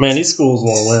 Man, these schools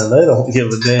want to win. They don't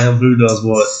give a damn who does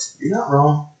what. You're not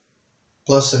wrong.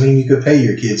 Plus, I mean, you could pay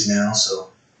your kids now, so.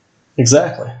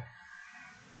 Exactly.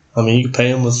 I mean, you can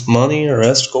pay them with money or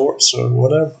escorts or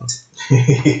whatever.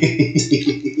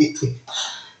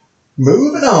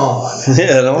 Moving on.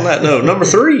 Yeah, on that note, number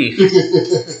 3.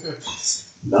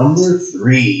 Number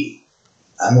 3.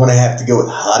 I'm going to have to go with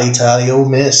Hotty Toddy Ole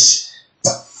Miss.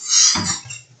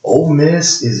 Ole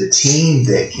Miss is a team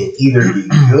that can either be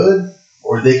good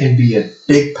or they can be a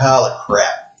big pile of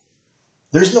crap.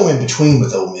 There's no in between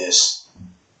with Ole Miss.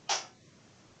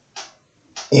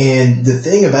 And the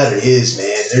thing about it is,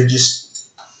 man,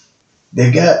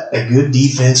 they've got a good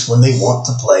defense when they want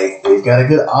to play. They've got a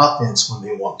good offense when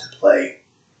they want to play.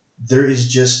 There's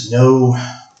just no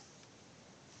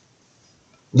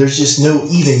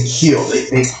even keel.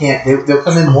 They can't. They'll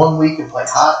come in one week and play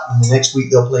hot, and the next week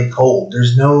they'll play cold.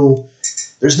 There's no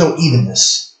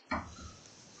evenness.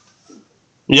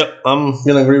 Yep, I'm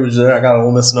going to agree with you there. I got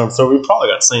Ole Miss number 3. We probably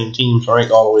got the same teams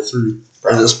ranked all the way through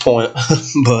at this point.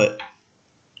 But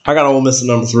I got Ole Miss at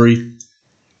number 3.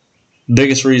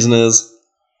 Biggest reason is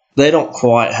they don't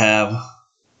quite have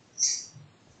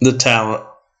the talent,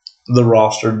 the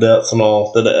roster depth and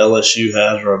all that LSU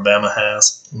has or Alabama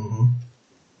has. Mm-hmm.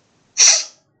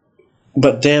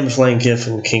 But damn if Lane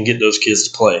Kiffin can get those kids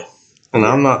to play. And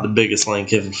I'm not the biggest Lane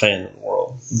Kiffin fan in the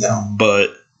world. No.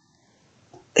 But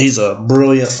he's a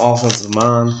brilliant offensive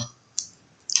mind.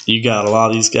 You got a lot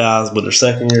of these guys with their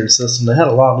second year in the system. They had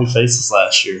a lot of new faces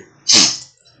last year.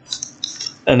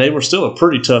 And they were still a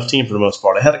pretty tough team for the most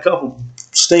part. They had a couple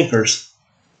stinkers,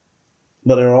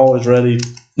 but they were always ready.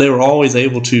 They were always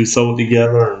able to throw it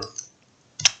together and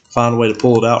find a way to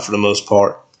pull it out for the most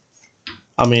part.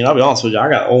 I mean, I'll be honest with you, I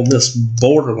got Ole Miss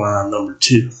borderline number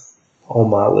 2 on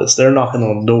my list. They're knocking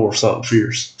on the door of something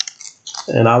fierce.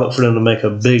 And I look for them to make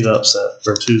a big upset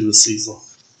or 2 this season.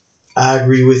 I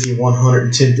agree with you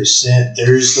 110%.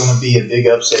 There's going to be a big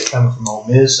upset coming from Ole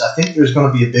Miss. I think there's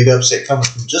going to be a big upset coming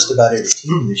from just about every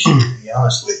team this year, to be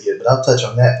honest with you. But I'll touch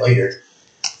on that later.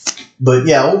 But,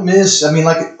 yeah, Ole Miss, I mean,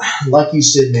 like you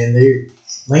said, man,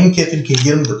 Lane Kiffin can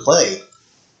get them to play.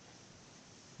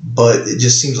 But it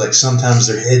just seems like sometimes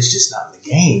their head's just not in the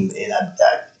game, and I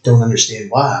don't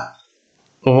understand why.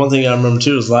 Well, one thing I remember,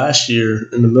 too, is last year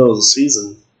in the middle of the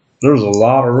season, there was a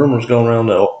lot of rumors going around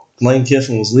that Lane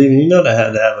Kiffin was leaving. You know that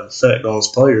had to have an effect on his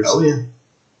players. Oh, yeah.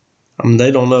 I mean, they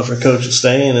don't know if their coach is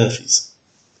staying, if he's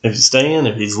staying,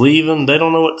 if he's leaving. They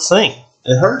don't know what to think.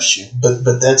 It hurts you. But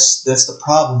that's the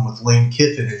problem with Lane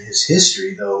Kiffin and his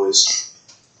history, though, is,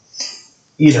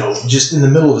 you know, just in the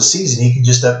middle of the season, he can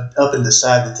just up and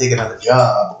decide to take another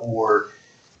job or,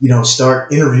 you know,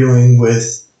 start interviewing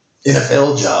with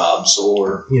NFL jobs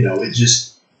or, you know,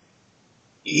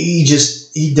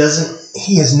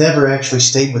 he has never actually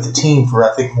stayed with the team for,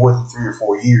 I think, more than 3 or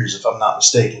 4 years, if I'm not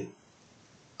mistaken.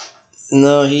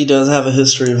 No, he does have a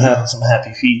history of having some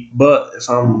happy feet. But if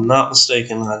I'm not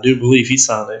mistaken, I do believe he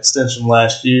signed an extension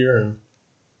last year, and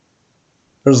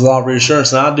there's a lot of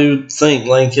reassurance. And I do think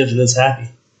Lane Kiffin is happy.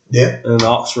 Yeah. In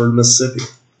Oxford, Mississippi.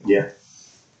 Yeah.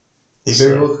 He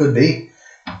very well could be.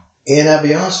 And I'll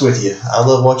be honest with you, I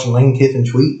love watching Lane Kiffin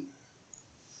tweet.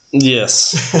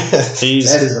 Yes. That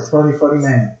is a funny, funny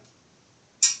man.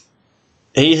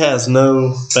 He has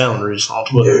no boundaries on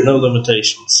Twitter, no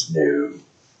limitations. No.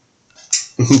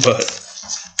 But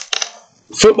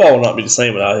football will not be the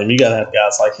same without him. You got to have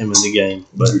guys like him in the game.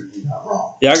 But you're not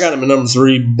wrong. Yeah, I got him at number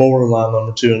 3, borderline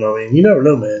number 2. And I mean, you never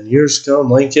know, man. Years to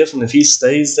come, Lane Kiffin, if he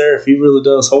stays there, if he really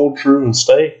does hold true and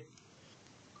stay,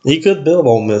 he could build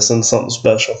Ole Miss into something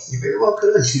special. He very well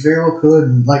could. He very well could.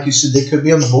 And like you said, they could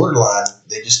be on the borderline.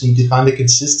 They just need to find the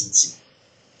consistency.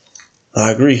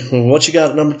 I agree. Well, what you got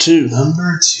at number 2?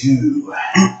 Number 2.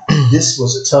 This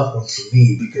was a tough one for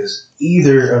me because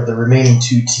either of the remaining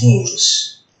 2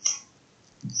 teams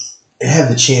have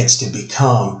the chance to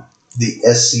become the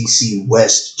SEC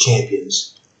West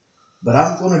champions. But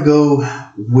I'm going to go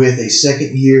with a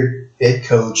second-year head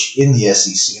coach in the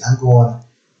SEC, and I'm going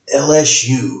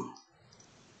LSU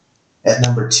at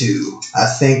number 2. I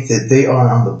think that they are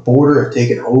on the border of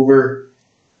taking over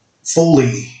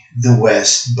fully the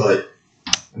West, but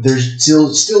there's still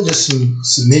just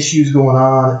some issues going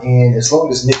on, and as long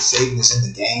as Nick Saban is in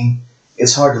the game,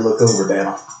 it's hard to look over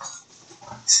Bama.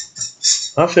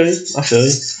 I feel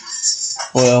you.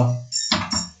 Well,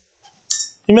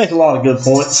 you make a lot of good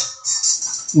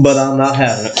points, but I'm not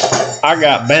having it. I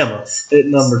got Bama at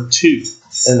number 2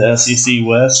 in the SEC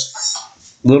West.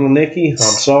 Little Nicky, I'm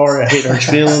sorry. I hate hurt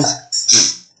your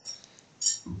feelings.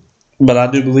 But I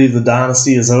do believe the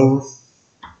dynasty is over.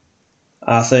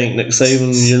 I think Nick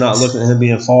Saban, you're not looking at him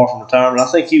being far from retirement.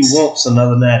 I think he wants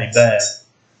another natty bad.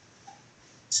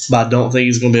 But I don't think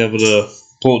he's going to be able to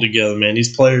pull it together, man.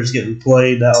 These players getting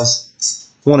played, that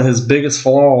was one of his biggest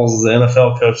flaws as an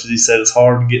NFL coach. He said it's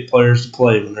hard to get players to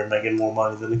play when they're making more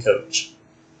money than the coach.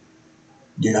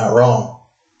 You're not wrong.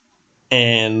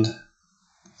 And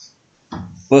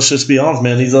let's just be honest,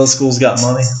 man. These other schools got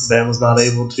money. Bama's not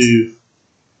able to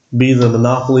be the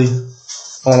monopoly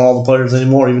on all the players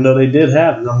anymore, even though they did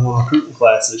have the number one recruiting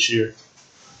class this year.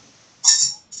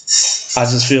 I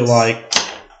just feel like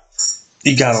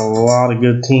you got a lot of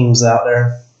good teams out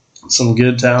there, some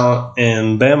good talent,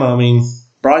 and Bama, I mean,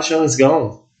 Bryce Young's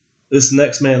gone. This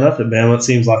next man up at Bama, it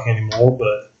seems like anymore,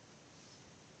 but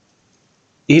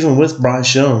even with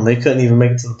Bryce Young, they couldn't even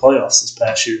make it to the playoffs this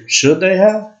past year. Should they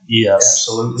have? Yes.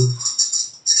 Absolutely.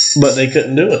 But they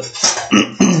couldn't do it.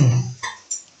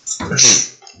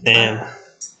 And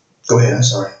go ahead, I'm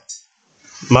sorry.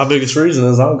 My biggest reason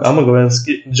is I'm going to go ahead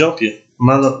and jump you.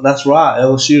 That's why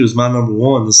LSU is my number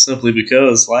one, is simply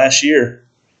because last year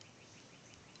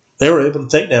they were able to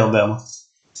take down Bama.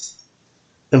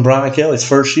 In Brian Kelly's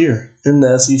first year in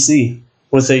the SEC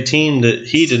with a team that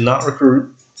he did not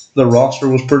recruit. The roster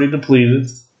was pretty depleted.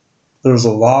 There was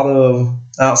a lot of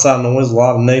outside noise, a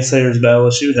lot of naysayers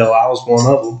about LSU. Hell, I was one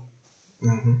of them.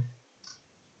 Mm-hmm.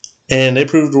 And they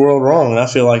proved the world wrong. And I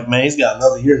feel like, man, he's got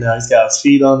another year now. He's got his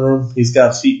feet under him. He's got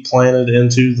his feet planted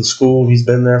into the school. He's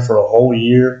been there for a whole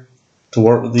year to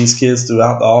work with these kids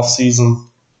throughout the offseason,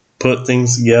 put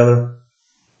things together.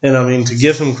 And, I mean, to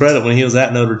give him credit when he was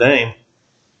at Notre Dame,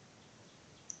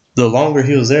 the longer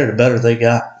he was there, the better they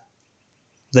got.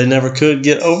 They never could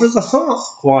get over the hump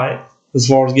quite as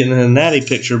far as getting in a natty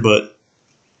picture, but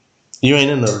you ain't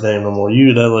in Notre Dame no more. You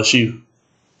at LSU.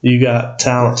 You got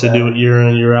talent to do it year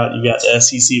in, year out. You got the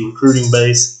SEC recruiting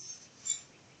base.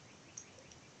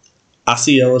 I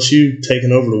see LSU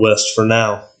taking over the West for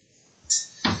now.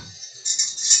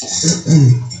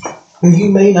 You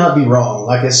may not be wrong.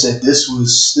 Like I said, this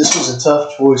was a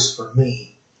tough choice for me.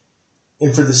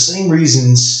 And for the same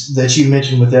reasons that you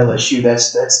mentioned with LSU,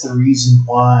 that's the reason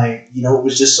why, it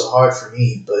was just so hard for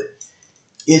me. But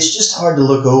it's just hard to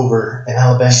look over an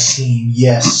Alabama team.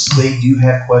 Yes, they do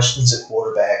have questions at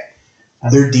quarterback.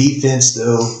 Their defense,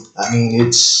 though, I mean,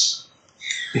 it's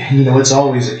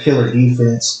always a killer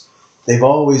defense. They've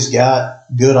always got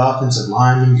good offensive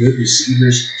linemen, good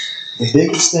receivers. The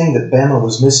biggest thing that Bama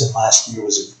was missing last year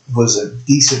was a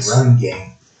decent running game.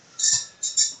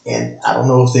 And I don't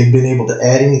know if they've been able to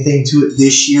add anything to it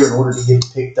this year in order to get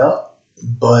it picked up.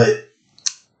 But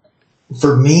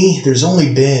for me, there's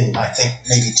only been, I think,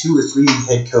 maybe 2 or 3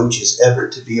 head coaches ever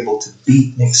to be able to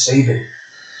beat Nick Saban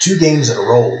 2 games in a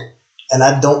row. And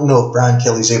I don't know if Brian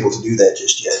Kelly's able to do that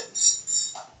just yet.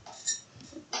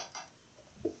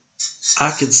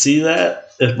 I could see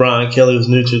that if Brian Kelly was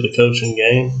new to the coaching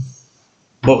game.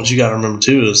 But what you got to remember,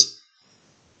 too, is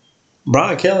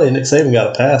Brian Kelly and Nick Saban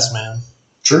got a pass, man.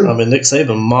 True. I mean, Nick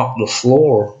Saban mopped the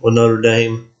floor with Notre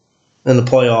Dame in the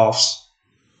playoffs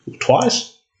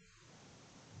twice.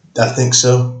 I think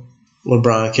so. With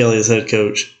Brian Kelly as head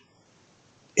coach.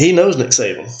 He knows Nick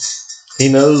Saban. He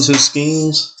knows his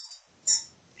schemes.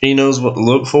 He knows what to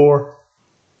look for.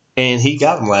 And he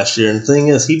got him last year. And the thing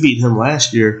is, he beat him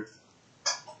last year.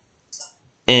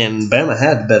 And Bama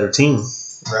had the better team.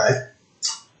 Right.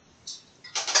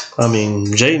 I mean,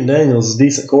 Jaden Daniels is a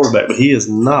decent quarterback, but he is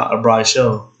not a Bryce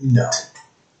Young. No.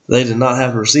 They did not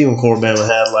have the receiving core Bama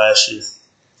had last year.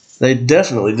 They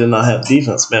definitely did not have the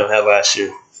defense Bama had last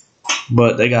year.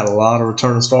 But they got a lot of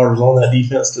returning starters on that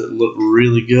defense that looked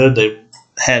really good. They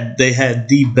had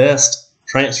the best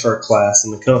transfer class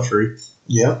in the country.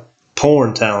 Yep.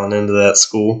 Pouring talent into that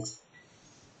school.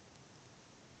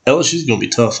 LSU's going to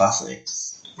be tough, I think.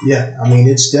 Yeah, I mean,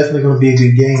 it's definitely going to be a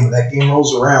good game. When that game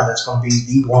rolls around, that's going to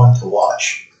be the one to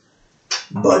watch.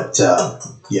 But,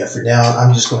 for now,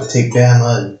 I'm just going to take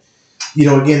Bama.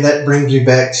 And, again, that brings me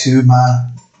back to my,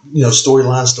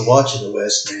 storylines to watch in the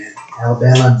West, man.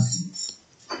 Alabama,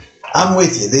 I'm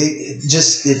with you.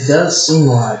 It does seem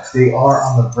like they are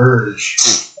on the verge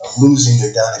of losing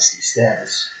their dynasty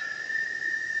status.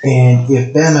 And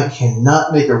if Bama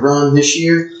cannot make a run this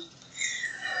year,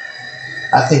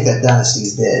 I think that dynasty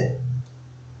is dead.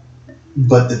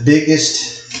 But the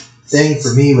biggest thing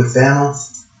for me with Bama,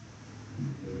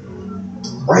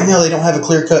 right now they don't have a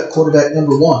clear-cut quarterback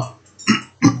number 1.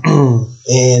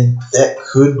 And that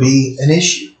could be an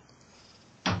issue.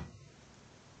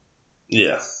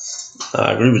 Yeah,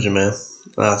 I agree with you, man.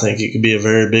 I think it could be a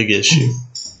very big issue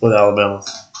with Alabama.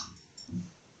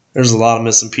 There's a lot of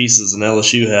missing pieces, and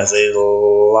LSU has a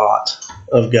lot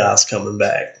of guys coming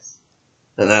back.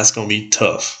 and that's going to be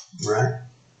tough. Right.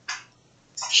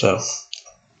 So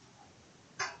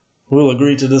we'll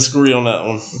agree to disagree on that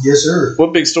one. Yes, sir.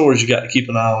 What big stories you got to keep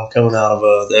an eye on coming out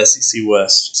of the SEC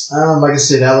West? Like I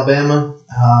said, Alabama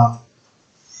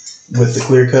with the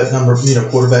clear-cut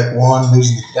quarterback one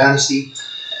losing the dynasty.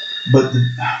 But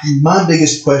my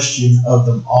biggest question of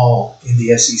them all in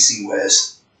the SEC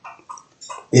West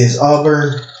is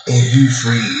Auburn and Hugh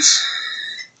Freeze.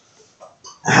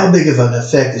 How big of an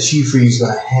effect is Hugh Freeze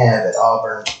going to have at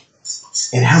Auburn,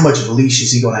 and how much of a leash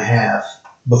is he going to have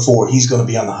before he's going to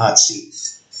be on the hot seat?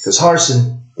 Because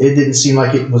Harsin, it didn't seem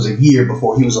like it was a year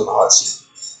before he was on the hot seat.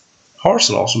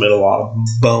 Harsin also made a lot of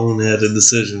boneheaded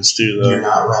decisions, too, though. You're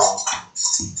not wrong.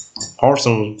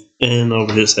 Harsin was in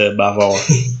over his head by far.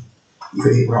 You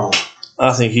ain't wrong.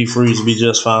 I think Hugh Freeze will be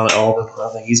just fine at Auburn. I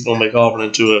think he's going to make Auburn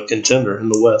into a contender in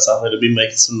the West. I think he'll be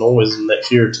making some noise in the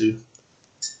next year or two.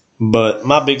 But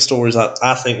my big stories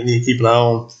I think we need to keep an eye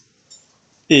on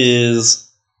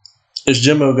is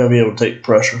Jimbo going to be able to take the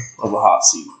pressure of a hot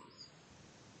seat?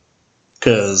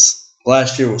 Because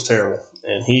last year was terrible,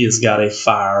 and he has got a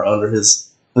fire under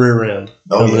his rear end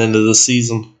coming into the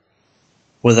season,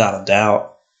 without a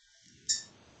doubt.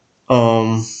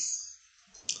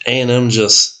 A&M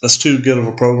that's too good of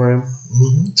a program,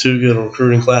 too good of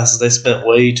recruiting classes. They spent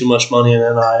way too much money in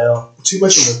NIL. Too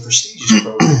much of a prestigious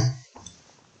program.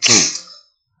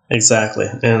 Exactly.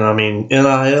 And, I mean,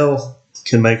 NIL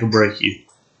can make or break you.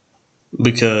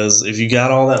 Because if you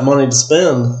got all that money to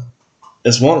spend,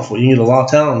 it's wonderful. You get a lot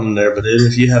of talent in there. But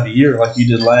if you have a year like you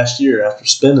did last year after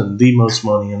spending the most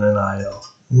money in NIL,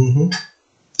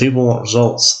 people want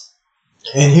results.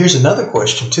 And here's another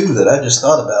question, too, that I just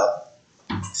thought about.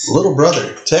 Little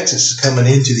brother, Texas is coming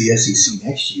into the SEC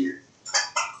next year.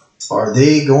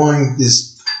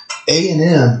 Is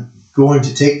A&M going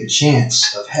to take the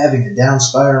chance of having a down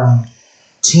spiraling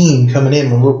team coming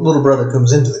in when little brother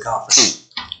comes into the conference?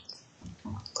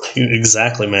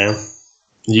 Exactly, man.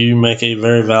 You make a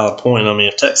very valid point. I mean,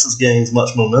 if Texas gains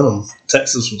much momentum,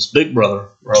 Texas was big brother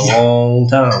for a long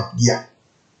time. Yeah.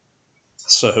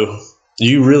 So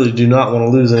you really do not want to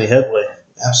lose any headway.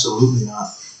 Absolutely not.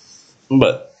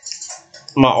 But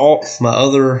my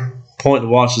other point to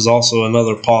watch is also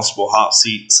another possible hot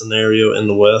seat scenario in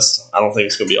the West. I don't think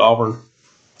it's going to be Auburn.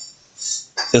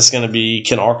 It's going to be,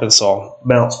 can Arkansas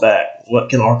bounce back? What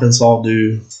can Arkansas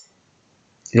do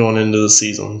going into the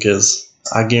season? Because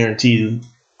I guarantee you,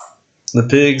 the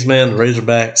Pigs, man, the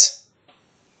Razorbacks,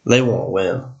 they want to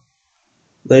win.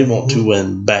 They want to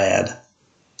win bad.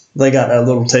 They got that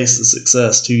little taste of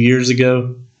success 2 years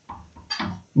ago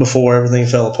before everything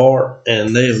fell apart,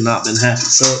 and they have not been happy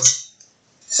since.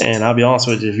 And I'll be honest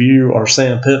with you, if you are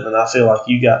Sam Pittman, I feel like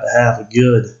you got to have a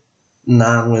good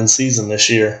 9-win season this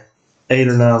year. 8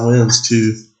 or 9 wins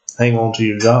to hang on to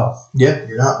your job. Yeah,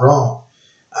 you're not wrong.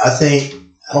 I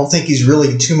don't think he's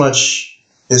really too much.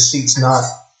 His seat's not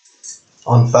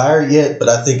on fire yet, but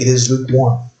I think it is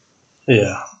lukewarm.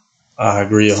 Yeah, I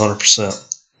agree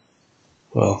 100%.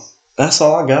 Well, that's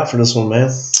all I got for this one,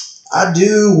 man. I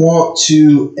do want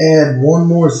to add one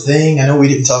more thing. I know we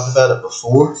didn't talk about it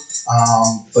before,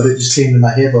 but it just came to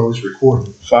my head while I was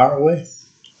recording. Fire away.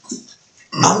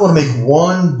 I want to make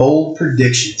one bold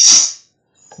prediction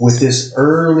with this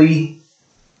early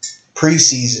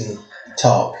preseason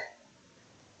talk.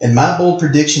 And my bold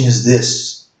prediction is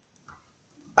this.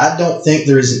 I don't think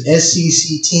there is an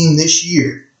SEC team this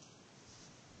year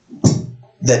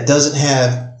that doesn't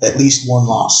have at least one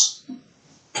loss.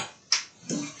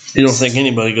 You don't think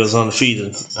anybody goes undefeated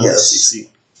in the SEC?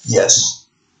 Yes.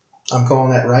 I'm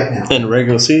calling that right now. In the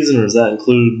regular season, or does that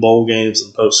include bowl games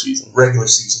and postseason? Regular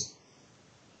season.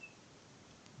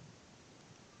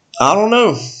 I don't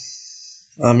know.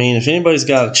 I mean, if anybody's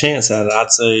got a chance at it,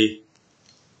 I'd say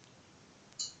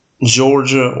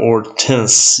Georgia or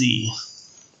Tennessee.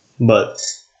 But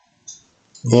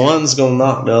one's going to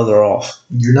knock the other off.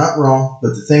 You're not wrong,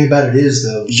 but the thing about it is,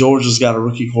 though, Georgia's got a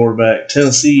rookie quarterback.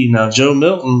 Tennessee, now Joe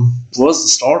Milton was the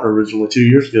starter originally 2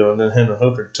 years ago, and then Hendon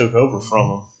Hooker took over from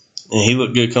him. And he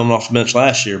looked good coming off the bench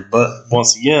last year. But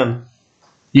once again,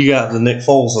 you got the Nick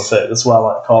Foles effect. That's why I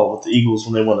like to call it with the Eagles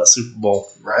when they won that Super Bowl.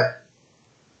 Right.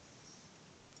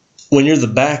 When you're the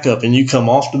backup and you come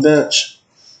off the bench,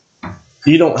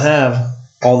 you don't have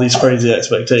all these crazy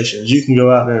expectations. You can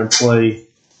go out there and play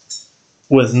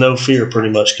with no fear pretty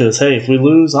much because, hey, if we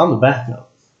lose, I'm the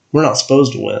backup. We're not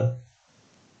supposed to win.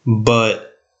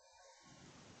 But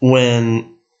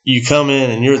when you come in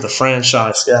and you're the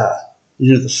franchise guy,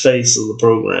 you're the face of the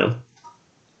program,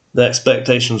 the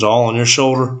expectations are all on your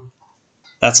shoulder,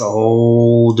 that's a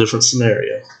whole different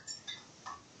scenario.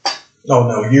 Oh,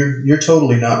 no, you're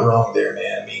totally not wrong there,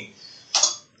 man. I mean,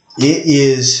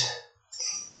 it's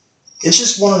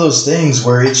just one of those things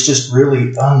where it's just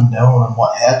really unknown on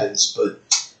what happens. But,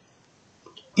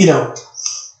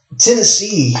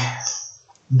 Tennessee,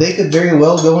 they could very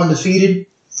well go undefeated.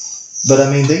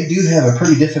 But, they do have a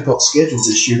pretty difficult schedule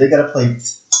this year. They got to play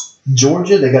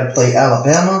Georgia. They got to play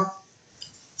Alabama.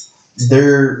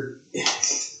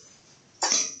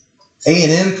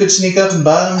 A&M could sneak up and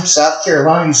bite them. South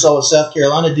Carolina, you saw what South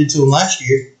Carolina did to them last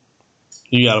year.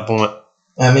 You got a point.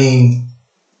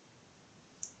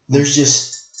 There's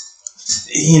just,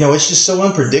 it's just so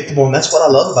unpredictable, and that's what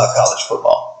I love about college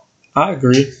football. I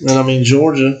agree. And,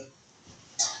 Georgia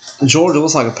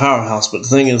looks like a powerhouse, but the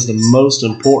thing is, the most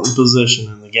important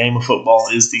position in the game of football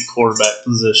is the quarterback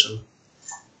position.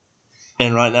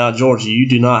 And right now, Georgia, you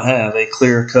do not have a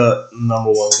clear-cut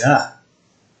number one guy.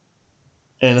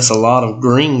 And it's a lot of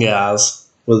green guys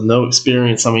with no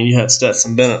experience. You had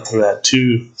Stetson Bennett, who had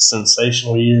 2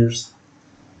 sensational years.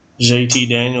 JT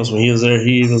Daniels, when he was there,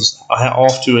 he was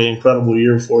off to an incredible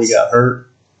year before he got hurt.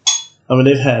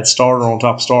 They've had starter on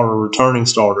top of starter, returning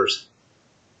starters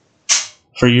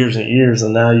for years and years,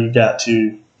 and now you got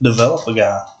to develop a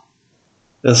guy.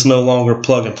 It's no longer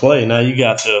plug and play. Now you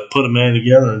got to put a man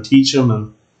together and teach him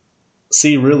and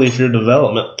see really if your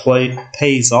development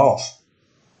pays off.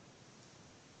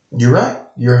 You're right.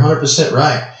 You're 100%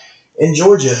 right. In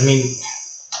Georgia,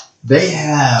 they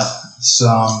have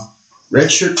some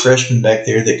redshirt freshmen back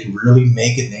there that can really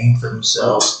make a name for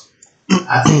themselves.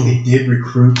 I think they did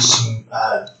recruit some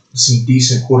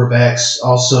decent quarterbacks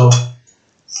also.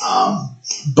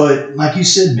 But like you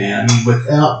said, man,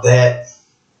 without that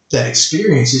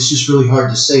experience, it's just really hard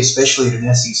to say, especially at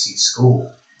an SEC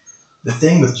school. The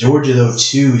thing with Georgia, though,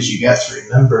 too, is you got to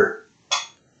remember,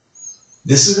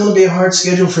 this is going to be a hard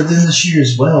schedule for them this year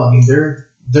as well.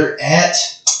 They're at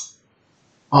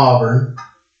Auburn.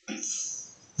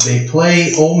 They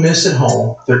play Ole Miss at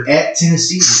home. They're at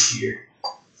Tennessee this year.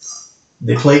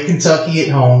 They play Kentucky at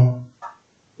home.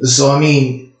 So,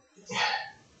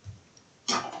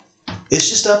 it's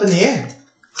just up in the air.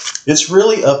 It's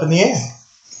really up in the air.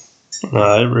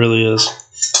 It really is.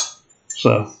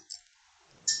 So,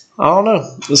 I don't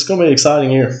know. It's going to be an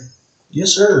exciting year.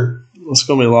 Yes, sir. It's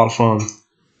going to be a lot of fun.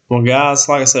 Well, guys,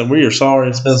 like I said, we are sorry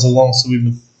it's been so long since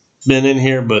we've been in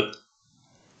here, but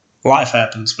life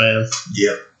happens, man.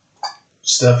 Yep.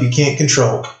 Stuff you can't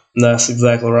control. That's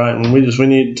exactly right. And we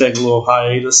need to take a little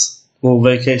hiatus, a little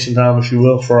vacation time, if you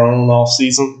will, for our own off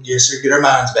season. Yes, sir. Get our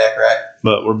minds back right.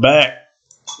 But we're back.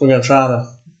 We're going to try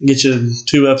to get you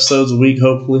 2 episodes a week,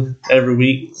 hopefully, every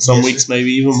week. Some weeks,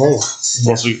 maybe even more,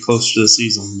 once we get closer to the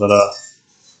season. But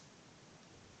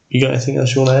you got anything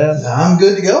else you want to add? I'm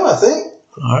good to go, I think.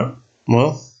 All right.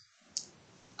 Well,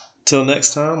 till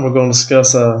next time, we're going to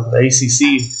discuss the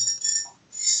ACC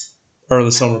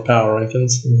early summer power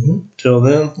rankings. Mm-hmm. Till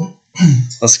then,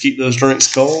 let's keep those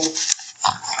drinks cold.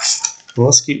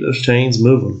 Let's keep those chains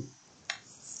moving.